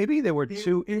 Maybe they were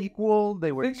too equal.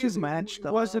 They were too matched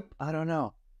up. I don't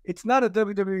know. It's not a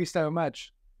WWE style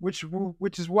match, which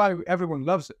is why everyone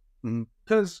loves it.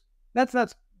 Because that's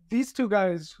not. These two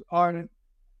guys aren't,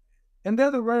 and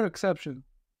they're the rare exception.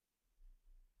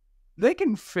 They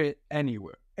can fit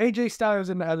anywhere. AJ Styles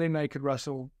and LA Knight could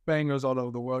wrestle bangers all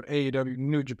over the world. AEW,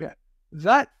 New Japan.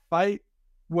 That fight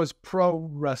was pro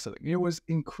wrestling. It was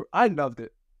I loved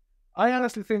it. I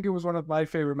honestly think it was one of my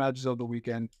favorite matches of the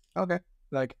weekend. Okay.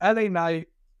 Like, LA Knight,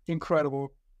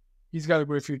 incredible. He's got a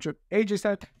great future. AJ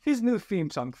Styles, his new theme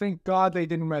song. Thank God they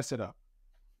didn't mess it up.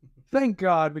 Thank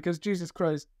God, because Jesus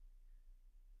Christ,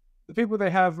 the people they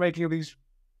have making these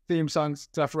theme songs,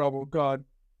 stuff, God,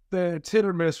 it's hit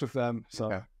or miss with them. So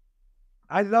yeah.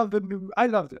 I loved it.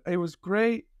 It was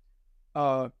great.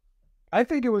 I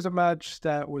think it was a match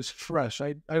that was fresh.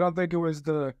 I don't think it was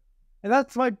and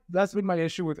that's been my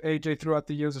issue with AJ throughout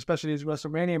the years, especially his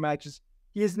WrestleMania matches.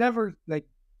 He has never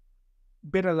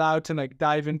been allowed to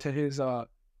dive into his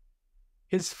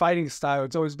fighting style.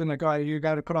 It's always been like, oh, you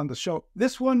got to put on the show.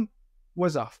 This one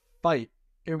was a fight.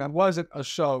 It wasn't a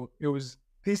show. It was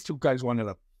these two guys wanted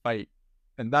a fight,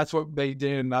 and that's what they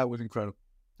did, and that was incredible.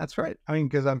 That's right. I mean,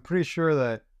 because I'm pretty sure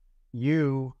that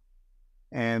you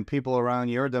and people around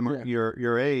your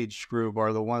your age group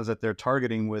are the ones that they're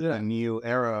targeting with a new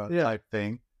era type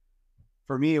thing.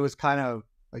 For me, it was kind of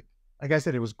like I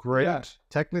said, it was great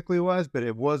technically wise, but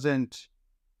it wasn't,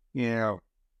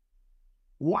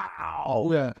 wow.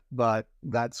 Yeah. But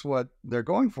that's what they're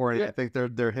going for. Yeah. I think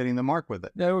they're hitting the mark with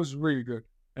it. Yeah, it was really good.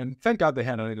 And thank God they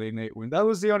had an LA Knight win. That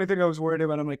was the only thing I was worried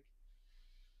about. I'm like,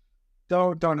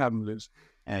 don't have him lose.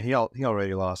 And he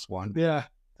already lost one. Yeah.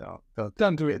 So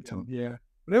don't do it to him. Yeah.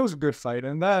 But it was a good fight.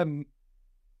 And then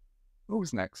who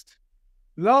was next?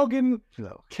 Logan,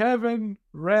 Kevin,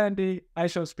 Randy, I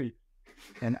Show Speed.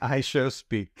 And I Show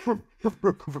Speed. When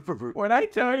I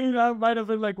tell you that might have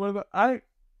been one of the I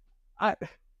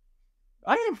have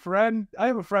a friend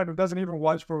who doesn't even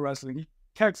watch pro wrestling. He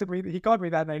texted me, he called me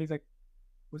that night, he's like,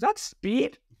 was that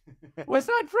Speed? Was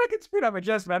that freaking Speed? I'm like,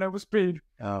 yes, man, it was Speed.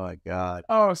 Oh my God.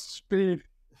 Oh, Speed.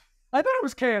 I thought it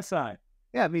was KSI.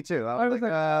 Yeah, me too. I was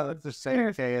like, let's just say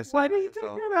KSI. Why did you take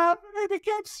it out? They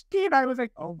became Speed. I was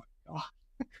like, oh my God.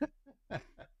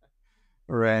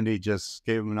 Randy just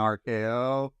gave him an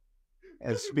RKO,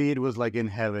 and Speed was in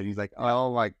heaven. He's like,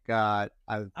 "Oh my God,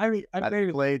 I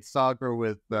played soccer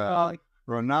with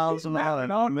Ronaldo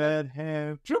and I met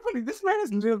him. Truthfully, this man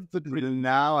has lived the dream.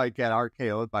 Now I get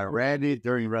RKO'd by Randy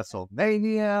during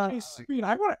WrestleMania. Hey, Speed,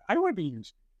 I want to be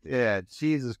used. Yeah,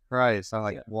 Jesus Christ! I'm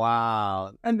like,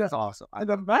 wow, and that's awesome. And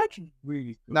the match was really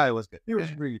good. No, it was good. It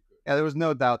was really good. Yeah, there was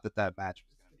no doubt that match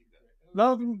was going to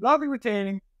be good. Loving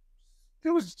retaining. It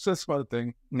was just one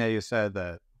thing. Yeah, you said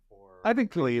that. I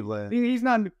think Cleveland. He's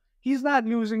not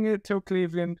losing it till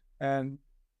Cleveland, and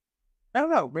I don't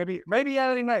know. Maybe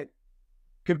LA Knight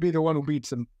could be the one who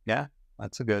beats him. Yeah,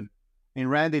 that's a good. I mean,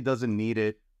 Randy doesn't need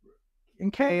it.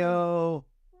 In KO,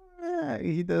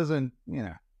 he doesn't.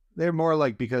 They're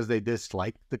more because they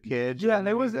dislike the kid. Yeah,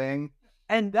 there was thing,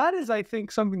 and that is, I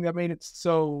think, something that made it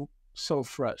so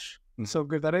fresh and so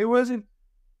good that it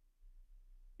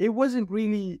wasn't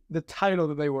really the title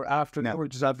that they were after. No. They were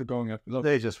just after going after.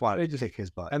 They just wanted to kick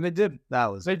his butt. And they did. That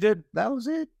was it.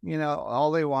 All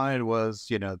they wanted was,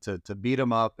 to beat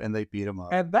him up, and they beat him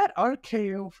up. And that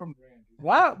RKO from Randy,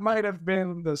 that might have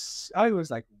been I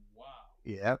was like, wow.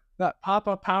 Yeah. That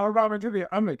pop-up powerbomb into the,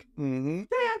 I'm like, mm-hmm.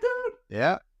 Yeah, dude.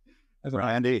 Yeah.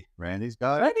 Randy's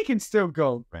got it. Randy can still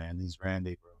go. Randy's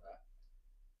Randy, bro.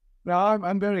 Now,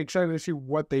 I'm very excited to see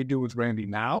what they do with Randy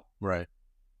now. Right.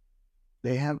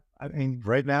 They have,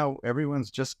 right now, everyone's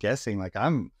just guessing.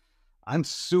 I'm I'm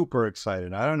super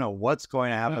excited. I don't know what's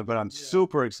going to happen, but I'm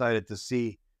super excited to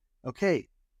see. Okay,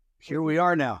 here we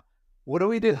are now. What do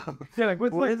we do? Yeah, like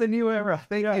what is the new era?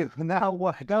 Thank you. Now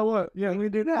what? Now what? Yeah, What do we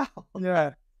do now?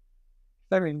 yeah.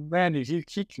 I mean, Randy, he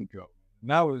can go. And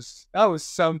that was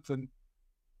something.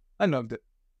 I loved it.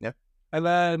 Yep. And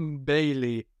then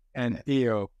Bailey and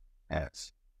Io.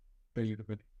 Yes. Bailey to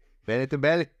Bailey. Belly to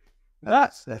belly.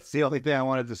 That's the only thing I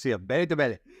wanted to see. A belly to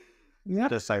belly. Yeah.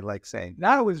 Just I like saying.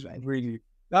 That was a really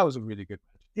good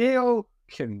match. Io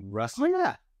can wrestle. Oh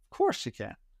yeah, of course she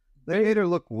can. They made her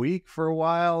look weak for a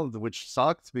while, which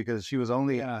sucked because she was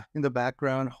only in the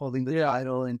background holding the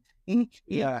title and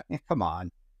come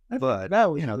on. But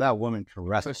that was, that woman can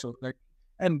wrestle. So,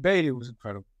 and Bailey was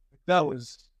incredible. That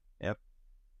was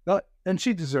and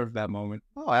she deserved that moment.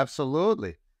 Oh,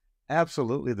 absolutely.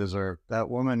 Absolutely deserved. That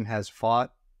woman has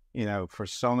fought, for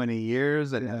so many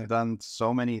years and has done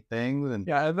so many things. And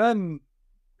and then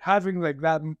having like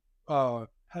that,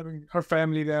 having her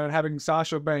family there and having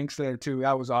Sasha Banks there too,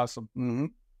 that was awesome. Mm-hmm.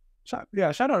 Shout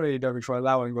out AEW for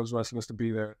allowing those wrestlers to be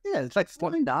there. Yeah, it's like,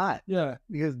 why not? Yeah.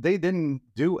 Because they didn't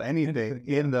do anything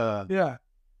in the... Yeah.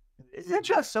 It's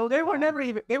just so they were never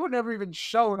even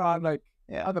shown on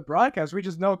on the broadcast. We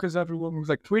just know because everyone was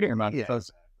like tweeting about it. Yeah,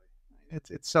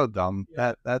 it's so dumb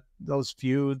that those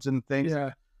feuds and things.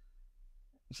 Yeah.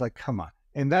 It's like, come on.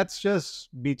 And that's just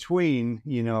between,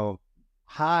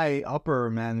 high upper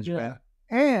management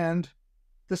and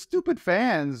the stupid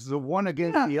fans, the one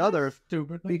against the other.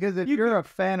 Stupid. Because if you're a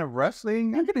fan of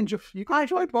wrestling, you can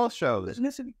enjoy both shows.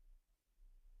 Listen,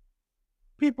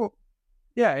 people,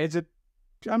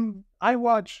 I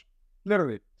watch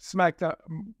literally SmackDown,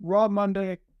 Raw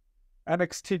Monday,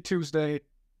 NXT Tuesday,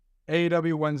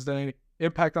 AEW Wednesday,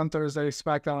 Impact on Thursday,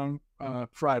 SmackDown on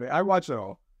Friday. I watch it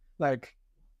all. Like,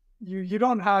 you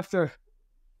don't have to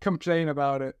complain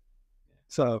about it.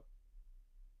 So,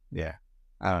 yeah,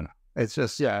 I don't know. It's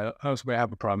just I also may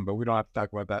have a problem, but we don't have to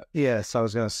talk about that. Yes, I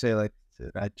was gonna say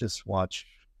I just watch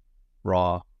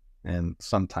Raw and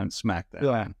sometimes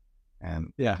SmackDown.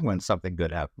 And when something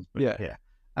good happens. But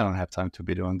I don't have time to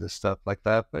be doing this stuff like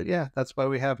that. But that's why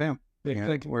we have him.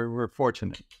 We're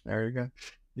fortunate. There you go.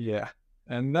 Yeah.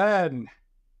 And then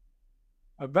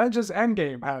Avengers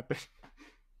Endgame happened.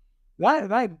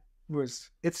 That was...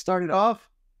 It started off,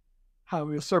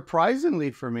 how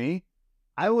surprisingly for me,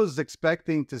 I was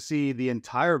expecting to see the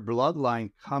entire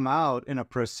bloodline come out in a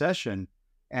procession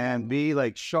and be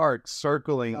like sharks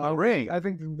circling a ring. I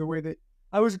think the way that...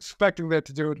 I was expecting that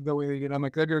to do it the way they did. I'm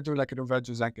like, they're going to do like an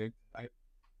Avengers Endgame.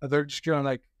 They're just going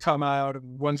to come out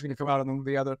and one's going to come out and then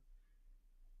the other.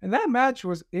 And that match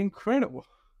was incredible.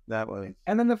 That was.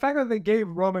 And then the fact that they gave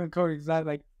Roman and Cody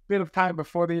that bit of time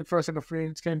before the first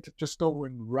interference came to just go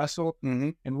and wrestle,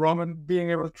 and Roman being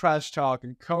able to trash talk,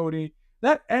 and Cody,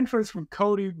 that entrance from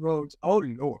Cody Rhodes, oh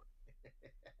Lord.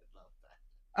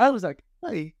 I was like,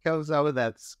 he comes out with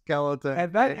that skeleton.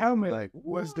 And that helmet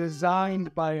was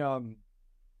designed by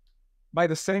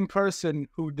the same person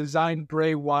who designed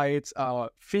Bray Wyatt's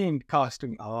Fiend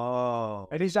costume. Oh.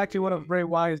 And he's actually one of Bray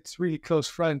Wyatt's really close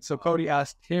friends, so Cody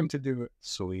asked him to do it.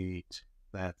 Sweet.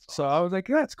 That's so awesome. I was like,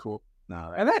 that's cool.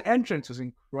 No, and that entrance was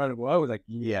incredible. I was like,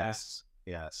 yes.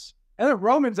 And then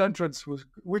Roman's entrance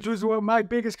which was what my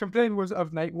biggest complaint was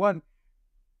of night one.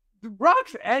 The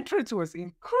Rock's entrance was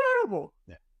incredible.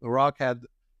 Yeah. The Rock had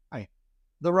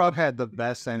the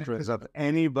best entrance of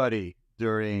anybody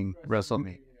during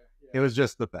WrestleMania. It was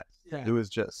just the best. Yeah. It was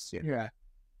just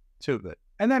too good.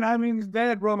 And then they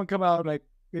had Roman come out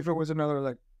if it was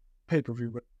another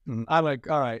pay-per-view, but I'm like,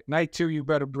 all right, night two, you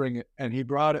better bring it. And he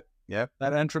brought it. Yep.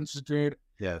 That entrance is great.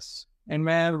 Yes. And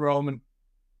man, Roman,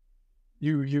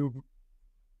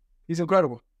 he's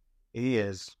incredible. He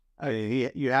is.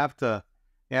 You have to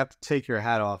take your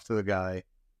hat off to the guy.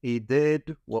 He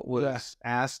did what was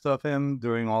asked of him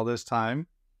during all this time.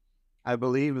 I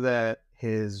believe that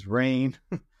his reign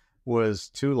was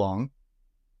too long,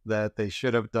 that they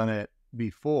should have done it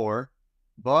before,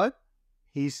 but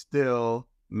he still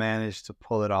managed to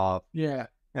pull it off. Yeah.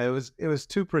 It was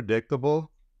too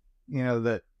predictable,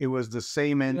 that it was the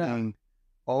same ending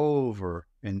over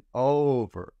and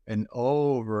over and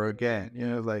over again.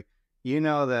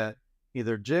 That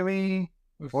either Jimmy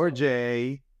or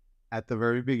Jay at the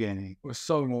very beginning or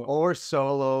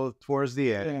Solo towards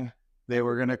the end, they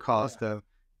were going to cost them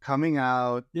coming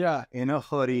out in a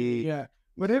hoodie. Yeah.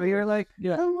 Whatever. You're like,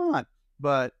 come on.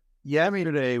 But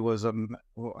yesterday was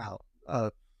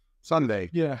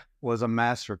Sunday was a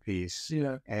masterpiece.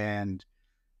 Yeah. And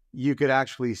you could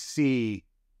actually see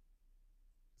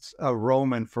a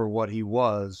Roman for what he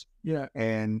was. Yeah.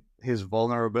 And his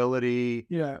vulnerability.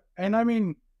 Yeah. And I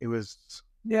mean, it was.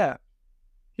 Yeah.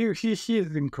 he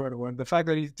is incredible. And the fact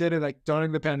that he did it like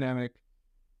during the pandemic,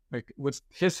 like with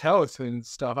his health and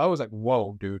stuff, I was like,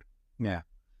 whoa, dude. Yeah.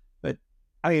 But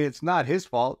I mean, it's not his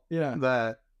fault Yeah.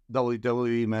 that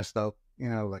WWE messed up. You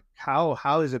know, like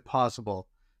how is it possible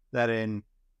that in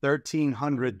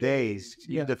 1,300 days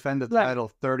you defend the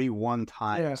title 31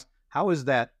 times? Yeah. How is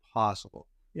that possible?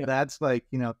 Yeah. That's like,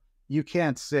 you know, you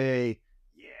can't say,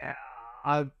 yeah,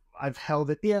 I've held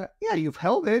it. Yeah, you've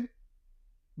held it,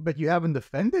 but you haven't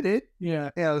defended it. Yeah.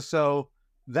 You know, so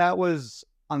that was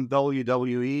on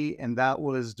WWE, and that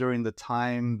was during the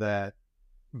time that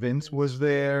Vince was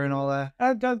there and all that.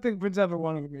 I don't think Vince ever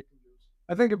wanted to make him lose.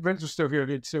 I think if Vince was still here,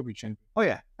 he'd still be champion. Oh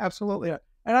yeah, absolutely. Yeah.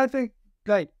 And I think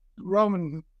like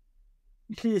Roman,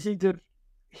 he did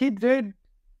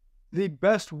the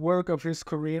best work of his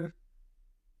career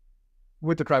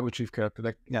with the Tribal Chief character.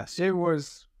 Like, yes, it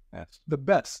was the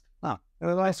best. Oh. And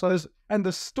the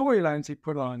storylines he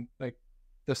put on, like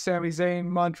the Sami Zayn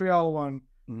Montreal one,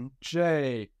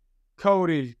 Jay,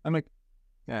 Cody. I'm like,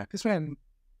 yeah, this man.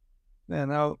 Yeah,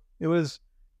 no, it was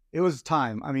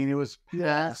time. I mean, it was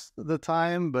past the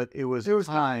time, but it was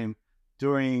time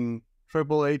during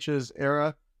Triple H's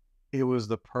era. It was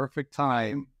the perfect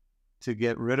time to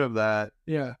get rid of that.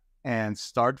 Yeah. And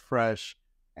start fresh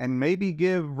and maybe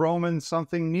give Roman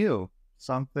something new,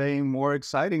 something more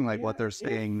exciting like what they're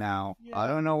saying now. Yeah. I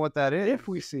don't know what that is. If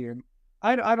we see him.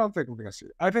 I don't think we're going to see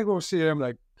it. I think we'll see him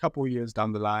like a couple years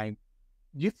down the line.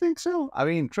 You think so? I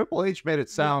mean, Triple H made it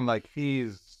sound like he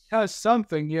has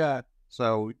something, yeah.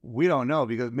 So we don't know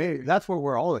because maybe that's what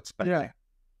we're all expecting. Yeah.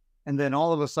 And then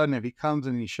all of a sudden, if he comes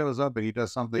and he shows up and he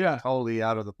does something totally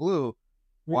out of the blue,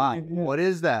 why? Yeah. What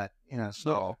is that? You know,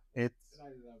 so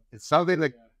it's something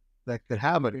that could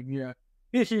happen. Yeah.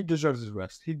 He deserves his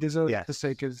rest. He deserves to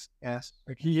take his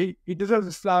like he deserves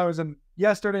his flowers. And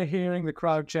yesterday, hearing the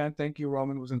crowd chant "Thank you,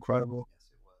 Roman" was incredible. Yes,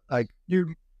 it was. Like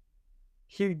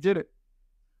he did it.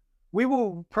 We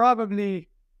will probably,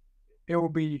 it will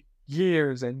be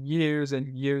years and years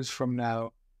and years from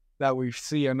now that we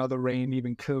see another reign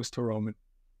even close to Roman.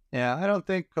 Yeah, I don't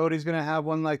think Cody's going to have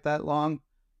one like that long.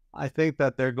 I think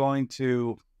that they're going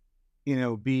to, you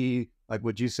know, be like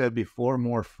what you said before,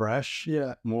 more fresh,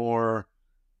 more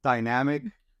dynamic.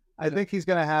 I think he's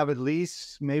going to have at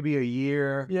least maybe a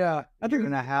year. Yeah, I think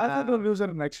he'll lose it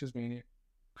at next year's Mania.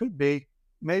 Could be.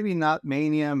 Maybe not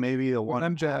Mania, maybe the one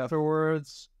MJF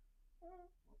afterwards.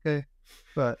 Okay,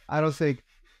 but I don't think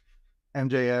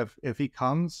MJF, if he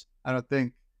comes, I don't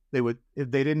think they would, if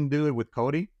they didn't do it with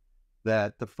Cody,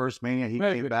 that the first Mania he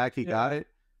came back, he got it.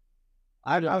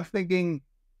 I'm thinking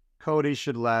Cody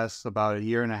should last about a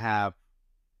year and a half,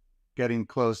 getting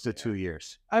close to 2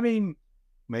 years. I mean,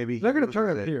 maybe they're going to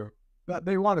turn him heel.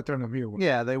 They want to turn him heel.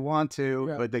 Yeah, they want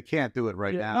to, but they can't do it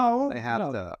right now. They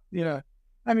have to. Yeah,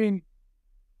 I mean,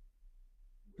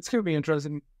 it's going to be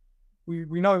interesting.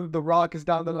 We know The Rock is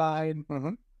down the line.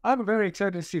 I'm very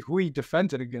excited to see who he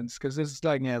defends it against, because this is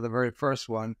like... Yeah, the very first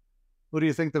one. Who do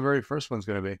you think the very first one's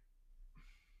going to be?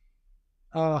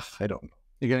 I don't know.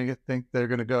 You're going to think they're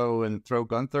going to go and throw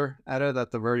Gunther at it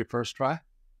at the very first try?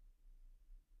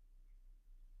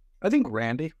 I think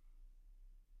Randy.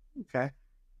 Okay.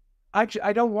 Actually,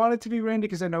 I don't want it to be Randy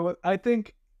because I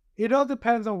think it all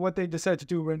depends on what they decide to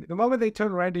do. The moment they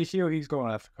turn Randy heel, he's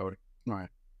going after Cody. Right.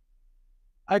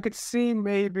 I could see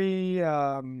maybe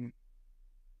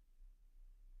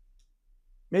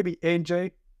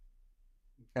AJ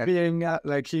being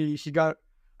like he got.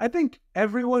 I think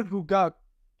everyone who got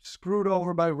screwed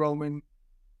over by Roman,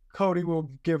 Cody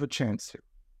will give a chance to.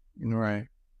 Right.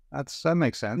 That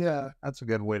makes sense. Yeah. That's a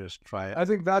good way to try it. I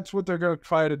think that's what they're going to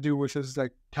try to do, which is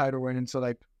like title reigns. So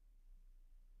like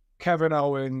Kevin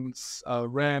Owens,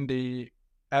 Randy,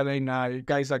 LA Knight,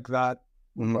 guys like that.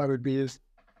 I would be his.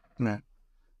 Yeah.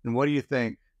 And what do you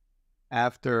think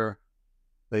after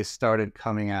they started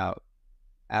coming out?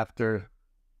 After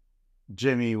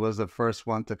Jimmy was the first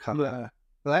one to come out?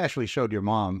 Well, I actually showed your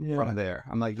mom from there.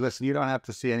 I'm like, listen, you don't have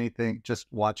to see anything. Just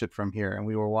watch it from here. And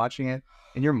we were watching it,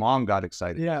 and your mom got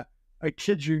excited. Yeah, I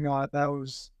kid you not. There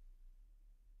was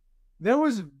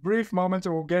brief moments,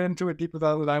 and we'll get into it deeper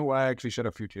down the line, where I actually shed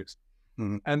a few tears.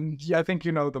 And yeah, I think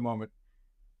you know the moment.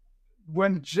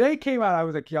 When Jay came out, I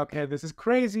was like, yeah, okay, this is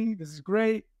crazy. This is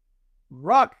great.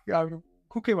 Rock,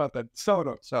 who came out then?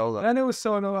 Solo. And then it was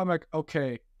Solo. I'm like,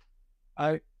 okay.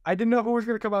 I didn't know who was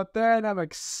going to come out then. I'm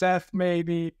like, Seth,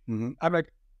 maybe. I'm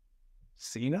like,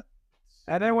 Cena?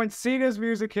 And then when Cena's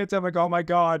music hits, I'm like, oh my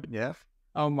God. Yeah.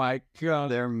 Oh my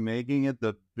God. They're making it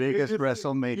the biggest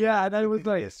WrestleMania. Yeah, and then it was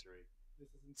like, history. This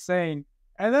is insane.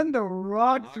 And then the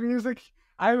Rock's music,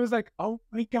 I was like, oh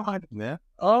my God. Yeah.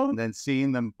 Oh, And then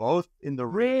seeing them both in the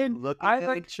ring. ring, looking I at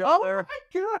like, each oh other.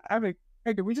 my God. I'm like,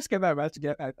 hey, did we just get that match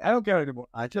again? I don't care anymore.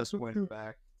 I just went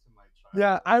back to my childhood.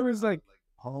 Yeah, I was like,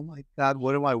 oh my God,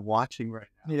 what am I watching right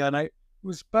now? yeah, and it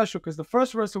was special because the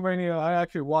first WrestleMania I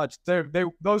actually watched,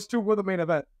 those two were the main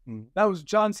event. That was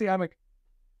John Cena. I'm like,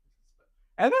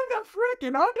 and then the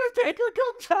freaking Undertaker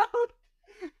comes out.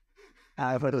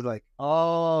 I was like,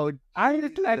 oh, I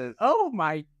was like, oh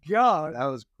my God. that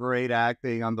was great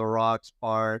acting on The Rock's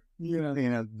part. Yeah. You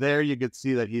know, there you could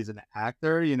see that he's an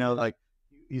actor, you know, like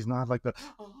he's not like the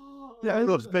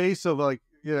those face of like,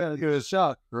 yeah, it was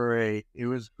shocked. Great. It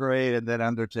was great. And then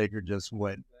Undertaker just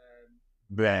went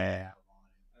bam.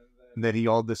 And then he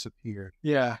all disappeared.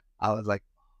 Yeah. I was like,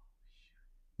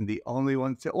 the only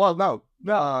one. Well, no,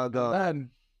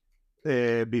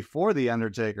 before the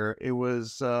Undertaker, it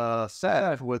was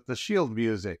Seth with the Shield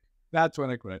music. That's when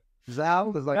I quit.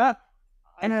 That was like, yeah.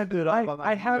 And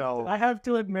I have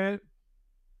to admit,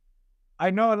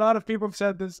 I know a lot of people have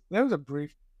said this.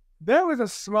 There was a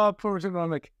small portion where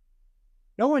I'm like,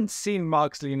 no one's seen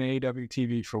Moxley in AEW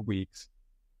TV for weeks.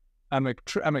 I'm like,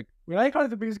 when I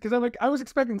heard the music, because I'm like, I was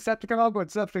expecting Seth to come out,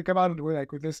 but Seth to come out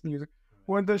with this music.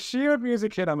 When the Shield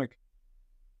music hit, I'm like,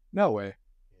 no way.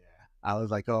 Yeah. I was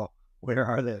like, oh, where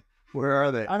are they? Where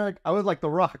are they? I was like The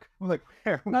Rock. I'm like,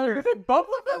 where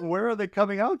are they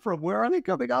coming out from? Where are they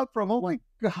coming out from? Oh my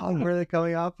God, where are they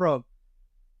coming out from?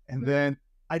 And then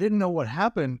I didn't know what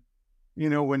happened. You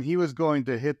know, when he was going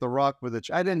to hit The Rock with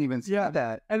I didn't even see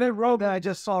that. And then Roman, I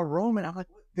just saw Roman. I'm like,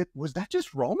 was that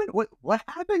just Roman? What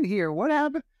happened here? What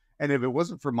happened? And if it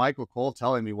wasn't for Michael Cole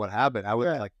telling me what happened, I was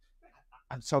like,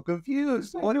 I'm so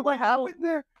confused. What happened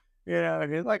there? You know,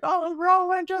 and he's like, oh,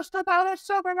 Roman just about a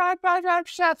Superman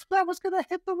Seth that was going to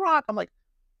hit The Rock. I'm like,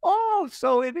 oh,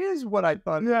 so it is what I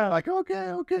thought. Yeah. Like,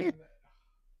 okay.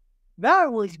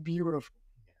 That was beautiful.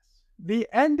 Yes. The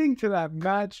ending to that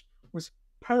match was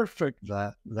perfect.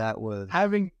 That was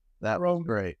having was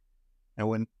great.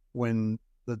 And when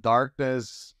the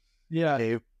darkness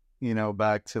came, you know,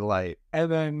 back to light.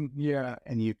 And then,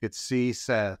 and you could see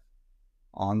Seth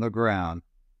on the ground,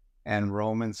 and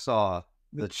Roman saw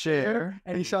the chair,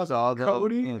 and he saw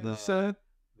Cody.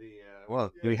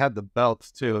 We had the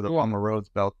belts too. The Roman Rhodes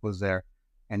belt was there,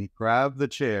 and he grabbed the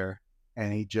chair,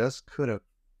 and he just could have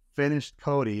finished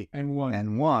Cody and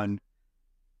won,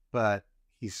 but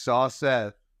he saw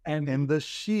Seth and in the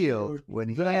Shield when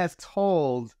he had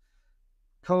told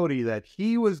Cody that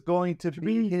he was going to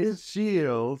be his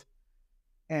Shield,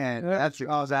 and that's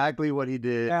exactly what he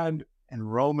did.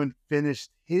 And Roman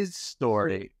finished his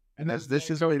story. And this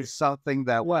has been something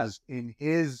that was in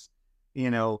his,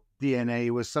 you know, DNA.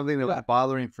 It was something that was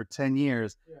bothering him for 10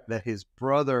 years, that his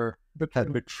brother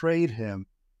had betrayed him,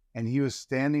 and he was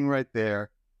standing right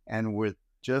there, and with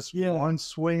just one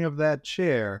swing of that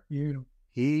chair,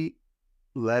 he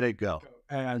let it go.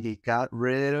 And he got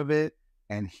rid of it,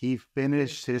 and he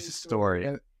finished his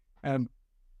story. And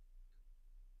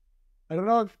I don't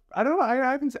know.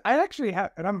 I actually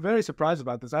have, and I'm very surprised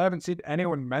about this. I haven't seen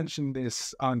anyone mention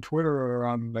this on Twitter or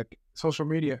on like social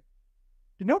media.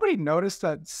 Did nobody notice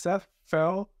that Seth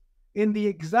fell in the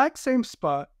exact same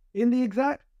spot, to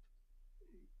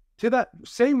that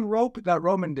same rope that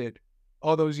Roman did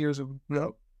all those years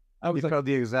ago? I was fell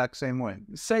the exact same way.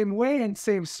 Same way and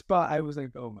same spot. I was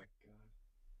like, oh my God.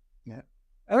 Yeah.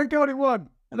 And then Cody won.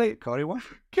 Cody won?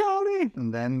 Cody!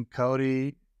 And then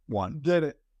Cody won. Did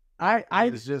it. It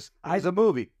was a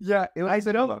movie. Yeah, it was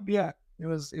a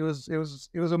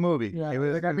movie. Yeah, it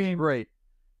was great.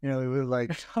 You know, it was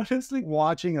like honestly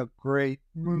watching a great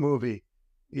movie.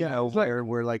 You know, where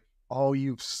we're like, oh,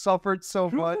 you've suffered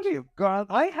so much. You've gone.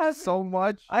 I had so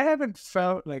much. I haven't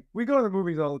felt like we go to the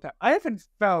movies all the time. I haven't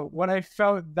felt what I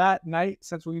felt that night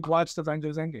since we watched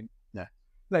Avengers Endgame. Yeah,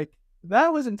 like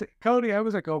that wasn't Cody. I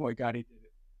was like, oh my God, he did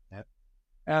it. Yep.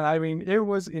 And I mean, it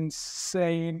was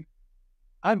insane.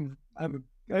 I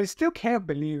still can't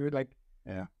believe it. Like,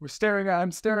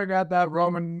 I'm staring at that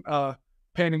Roman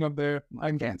painting up there.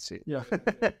 I can't see it. Yeah,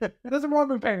 there's a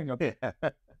Roman painting up there.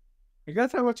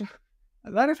 That's how much.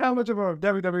 That is how much of a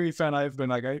WWE fan I've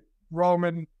been. Like,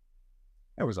 Roman,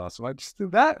 it was awesome.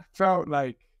 That felt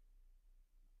like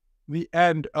the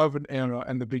end of an era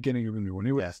and the beginning of a new one.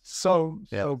 It was so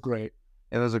great.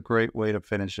 It was a great way to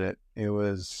finish it. It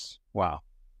was wow.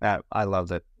 I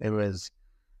loved it.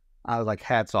 I was like,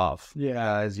 hats off.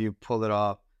 Yeah, as you pulled it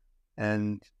off,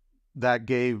 and that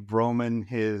gave Roman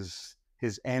his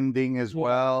ending as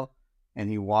well. And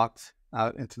he walked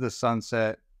out into the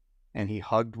sunset, and he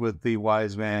hugged with the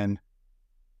wise man,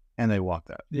 and they walked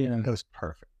out. Yeah, it was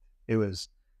perfect. It was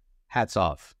hats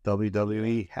off.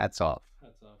 WWE, hats off.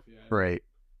 Great.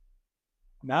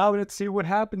 Now let's see what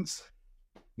happens.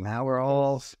 Now we're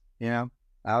all, now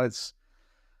it's,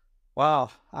 wow.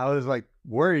 I was like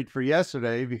worried for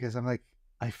yesterday because I'm like,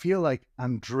 I feel like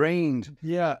I'm drained.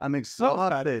 Yeah. I'm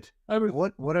exhausted.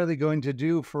 What are they going to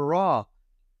do for Raw?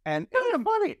 And it was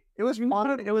funny. It was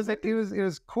fun. It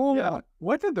was cool. Yeah.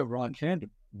 What did The Rock hand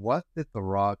him? What did The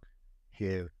Rock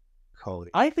give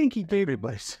Cody? I think he gave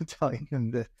Everybody's telling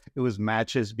him that it was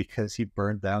matches because he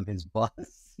burned down his bus.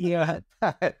 Yeah.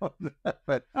 I don't know,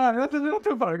 but That's not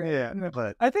too far. yeah,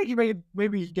 but I think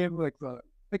maybe he gave him like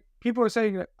people are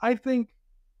saying that I think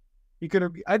he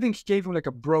gave him like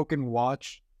a broken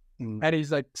watch, and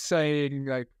he's like saying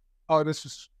like, oh, this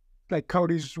was like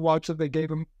Cody's watch that they gave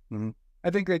him. I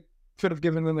think they should have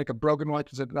given him like a broken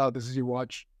watch and said, oh, this is your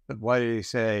watch. But why did he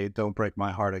say, don't break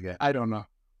my heart again? I don't know.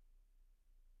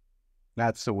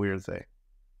 That's the weird thing.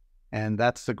 And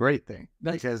that's the great thing.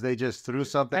 Because they just threw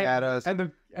something at us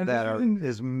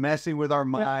is messing with our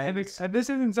minds. And this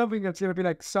isn't something that's going to be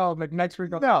like solved like next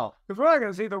week. No. Because we're not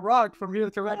going to see The Rock from here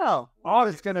to no. Oh,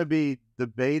 it's going to be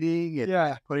debating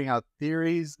and putting out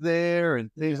theories there and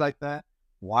things like that.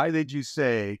 Why did you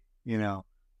say,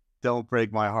 don't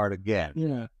break my heart again?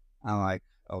 Yeah. I'm like,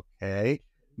 okay,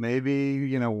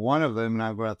 maybe, one of them, and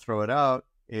I'm going to throw it out,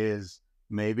 is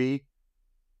maybe,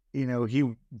 he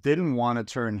didn't want to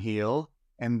turn heel.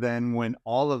 And then when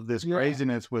all of this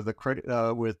craziness with the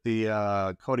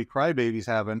Cody Crybabies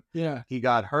happened, he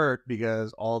got hurt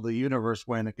because all the universe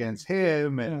went against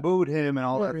him and booed him and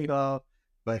all that stuff.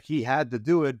 But he had to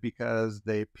do it because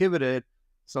they pivoted.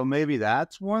 So maybe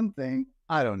that's one thing.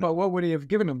 I don't know. But what would he have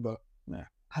given him, though? Yeah.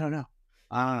 I don't know.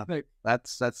 Like,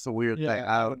 that's the weird thing.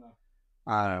 I don't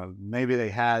know. Maybe they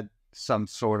had some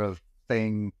sort of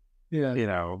thing,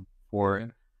 for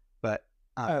it. But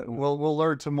we'll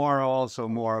learn tomorrow also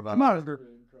more about tomorrow's going to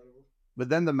be incredible. But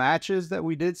then the matches that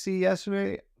we did see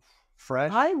yesterday,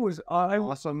 fresh. I was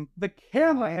awesome. The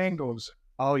camera angles.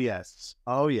 Oh, yes.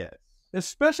 Oh, yes.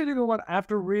 Especially the one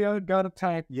after Rhea got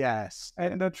attacked. Yes.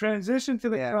 And the transition to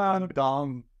the crowd.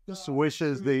 Dom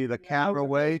swishes the camera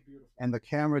away. And the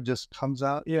camera just comes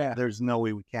out. Yeah. There's no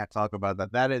way we can't talk about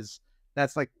that.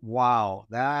 That's like, wow,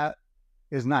 that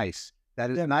is nice. That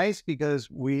is nice because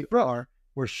we're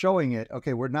showing it.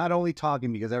 Okay, we're not only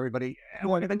talking because everybody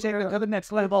want to take it to the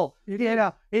next level.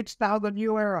 It's now the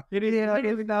new era.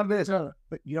 It's now this.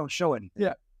 But you don't show it.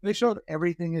 Yeah. They showed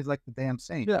everything is like the damn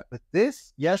same. Yeah. But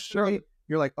this, yesterday,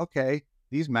 you're like, okay,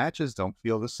 these matches don't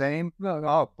feel the same. No.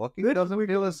 Oh, booking doesn't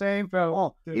feel the same.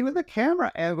 Oh, even the camera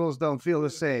angles don't feel the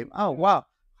same. Oh, wow.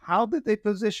 How did they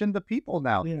position the people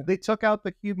now? Yeah. They took out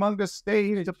the humongous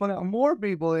stage to put more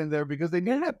people in there because they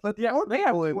needed to put more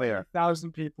people in there.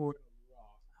 1,000 people.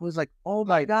 I was like, oh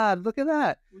my God, look at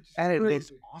that. And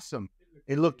it's awesome.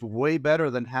 It looked way better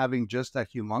than having just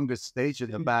that humongous stage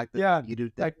in the back. You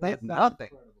do that. That's nothing.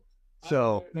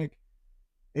 So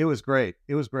it was great.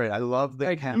 It was great. I love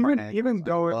the camera. Even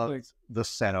though the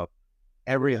setup,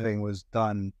 everything was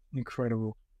done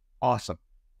incredible. Awesome.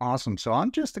 So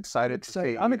I'm just excited to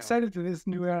see. I'm excited for this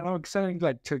new era. I'm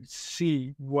excited to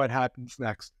see what happens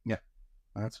next. Yeah,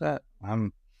 that's it.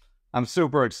 I'm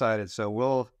super excited. So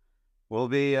we'll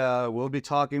be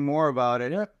talking more about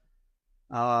it. Yeah.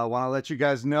 I want to let you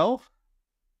guys know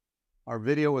our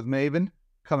video with Maven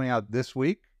coming out this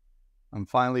week. I'm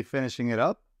finally finishing it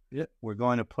up. Yeah. We're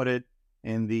going to put it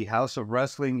in the House of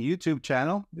Wrestling YouTube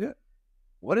channel. Yeah.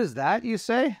 What is that, you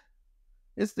say?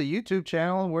 It's the YouTube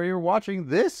channel where you're watching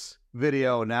this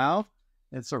video now.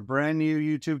 It's a brand new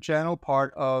YouTube channel,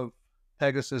 part of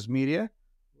Pegasus Media.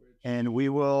 And we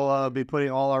will be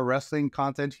putting all our wrestling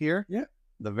content here. Yeah.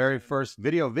 The very first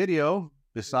video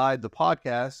beside the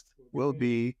podcast will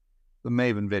be the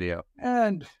Maven video.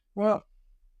 And, well,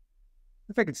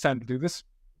 I think it's time to do this.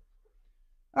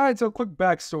 All right, so quick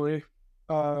backstory.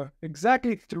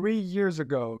 Exactly 3 years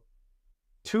ago,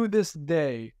 to this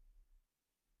day,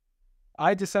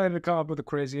 I decided to come up with a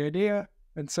crazy idea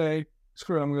and say,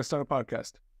 screw it, I'm going to start a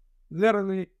podcast.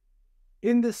 Literally,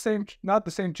 in the same, not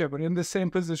the same chair, but in the same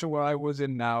position where I was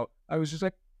in now, I was just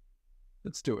like,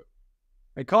 let's do it.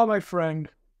 I called my friend.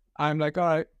 I'm like, all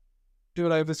right,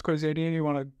 dude, I have this crazy idea. You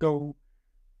want to go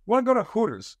to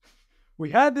Hooters?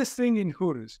 We had this thing in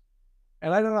Hooters.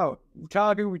 And I don't know,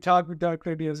 we talked with dark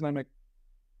ideas, and I'm like,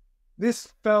 this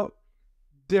felt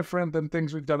different than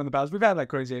things we've done in the past. We've had like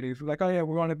crazy ideas. We're like, oh yeah,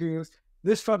 we want to do this.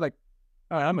 This felt like,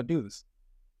 all right, I'm going to do this.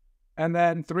 And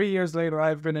then 3 years later,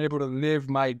 I've been able to live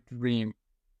my dream.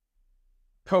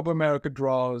 Copa America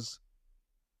draws,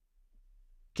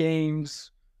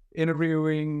 games,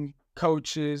 interviewing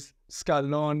coaches,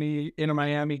 Scaloni, Inter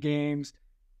Miami games.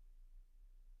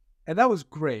 And that was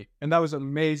great. And that was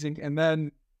amazing. And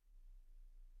then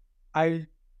a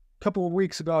couple of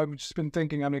weeks ago, I've just been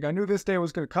thinking, I'm like, I knew this day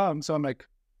was going to come. So I'm like,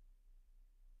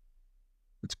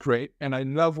 it's great. And I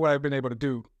love what I've been able to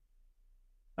do.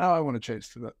 Now I want to change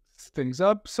things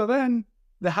up. So then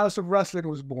the House of Wrestling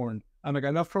was born. I'm like, I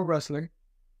love pro wrestling.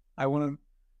 I know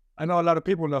a lot of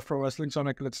people love pro wrestling. So I'm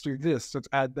like, let's do this. Let's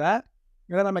add that.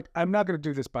 And then I'm like, I'm not going to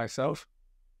do this by myself.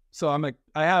 So I'm like,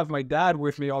 I have my dad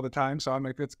with me all the time. So I'm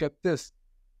like, let's get this.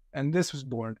 And this was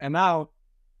born. And now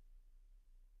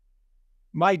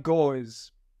my goal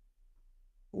is,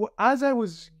 as I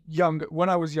was younger, when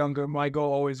I was younger, my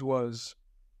goal always was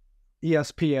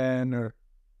ESPN or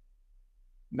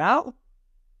now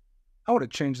I want to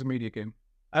change the media game.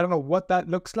 I don't know what that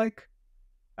looks like.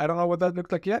 I don't know what that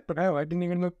looked like yet, but I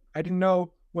didn't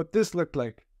know what this looked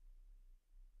like.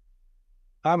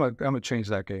 I'm gonna change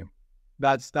that game.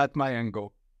 That's my end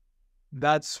goal.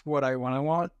 That's what I want. I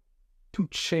want to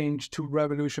change, to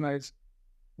revolutionize.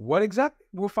 What exactly?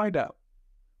 We'll find out.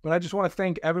 But I just want to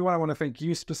thank everyone. I want to thank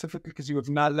you specifically because you have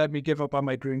not let me give up on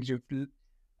my dreams. You've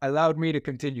allowed me to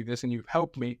continue this and you've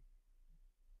helped me.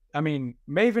 I mean,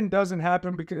 Maven doesn't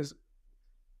happen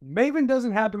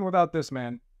without this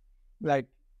man. Like,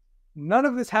 none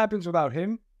of this happens without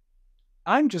him.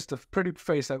 I'm just a pretty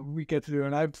face that we get to do,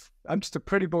 and I'm just a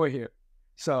pretty boy here.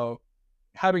 So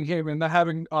having him and not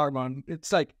having Armand,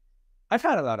 it's like I've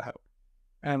had a lot of help.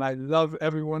 And I love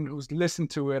everyone who's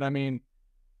listened to it. I mean,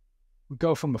 we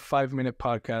go from a 5-minute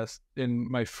podcast in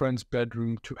my friend's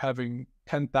bedroom to having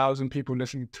 10,000 people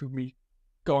listening to me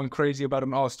going crazy about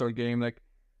an all-star game. Like,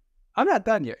 I'm not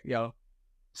done yet, yo.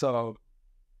 So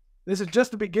this is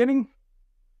just the beginning.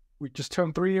 We just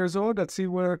turned 3 years old. Let's see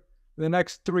where the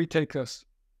next 3 take us.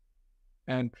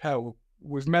 And hell,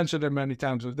 we've mentioned it many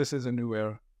times, but this is a new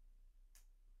era.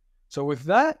 So with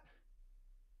that,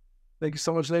 thank you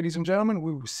so much, ladies and gentlemen.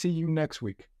 We will see you next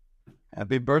week.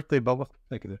 Happy birthday, Bubba.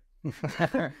 Thank you.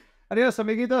 Adios,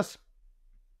 amiguitos.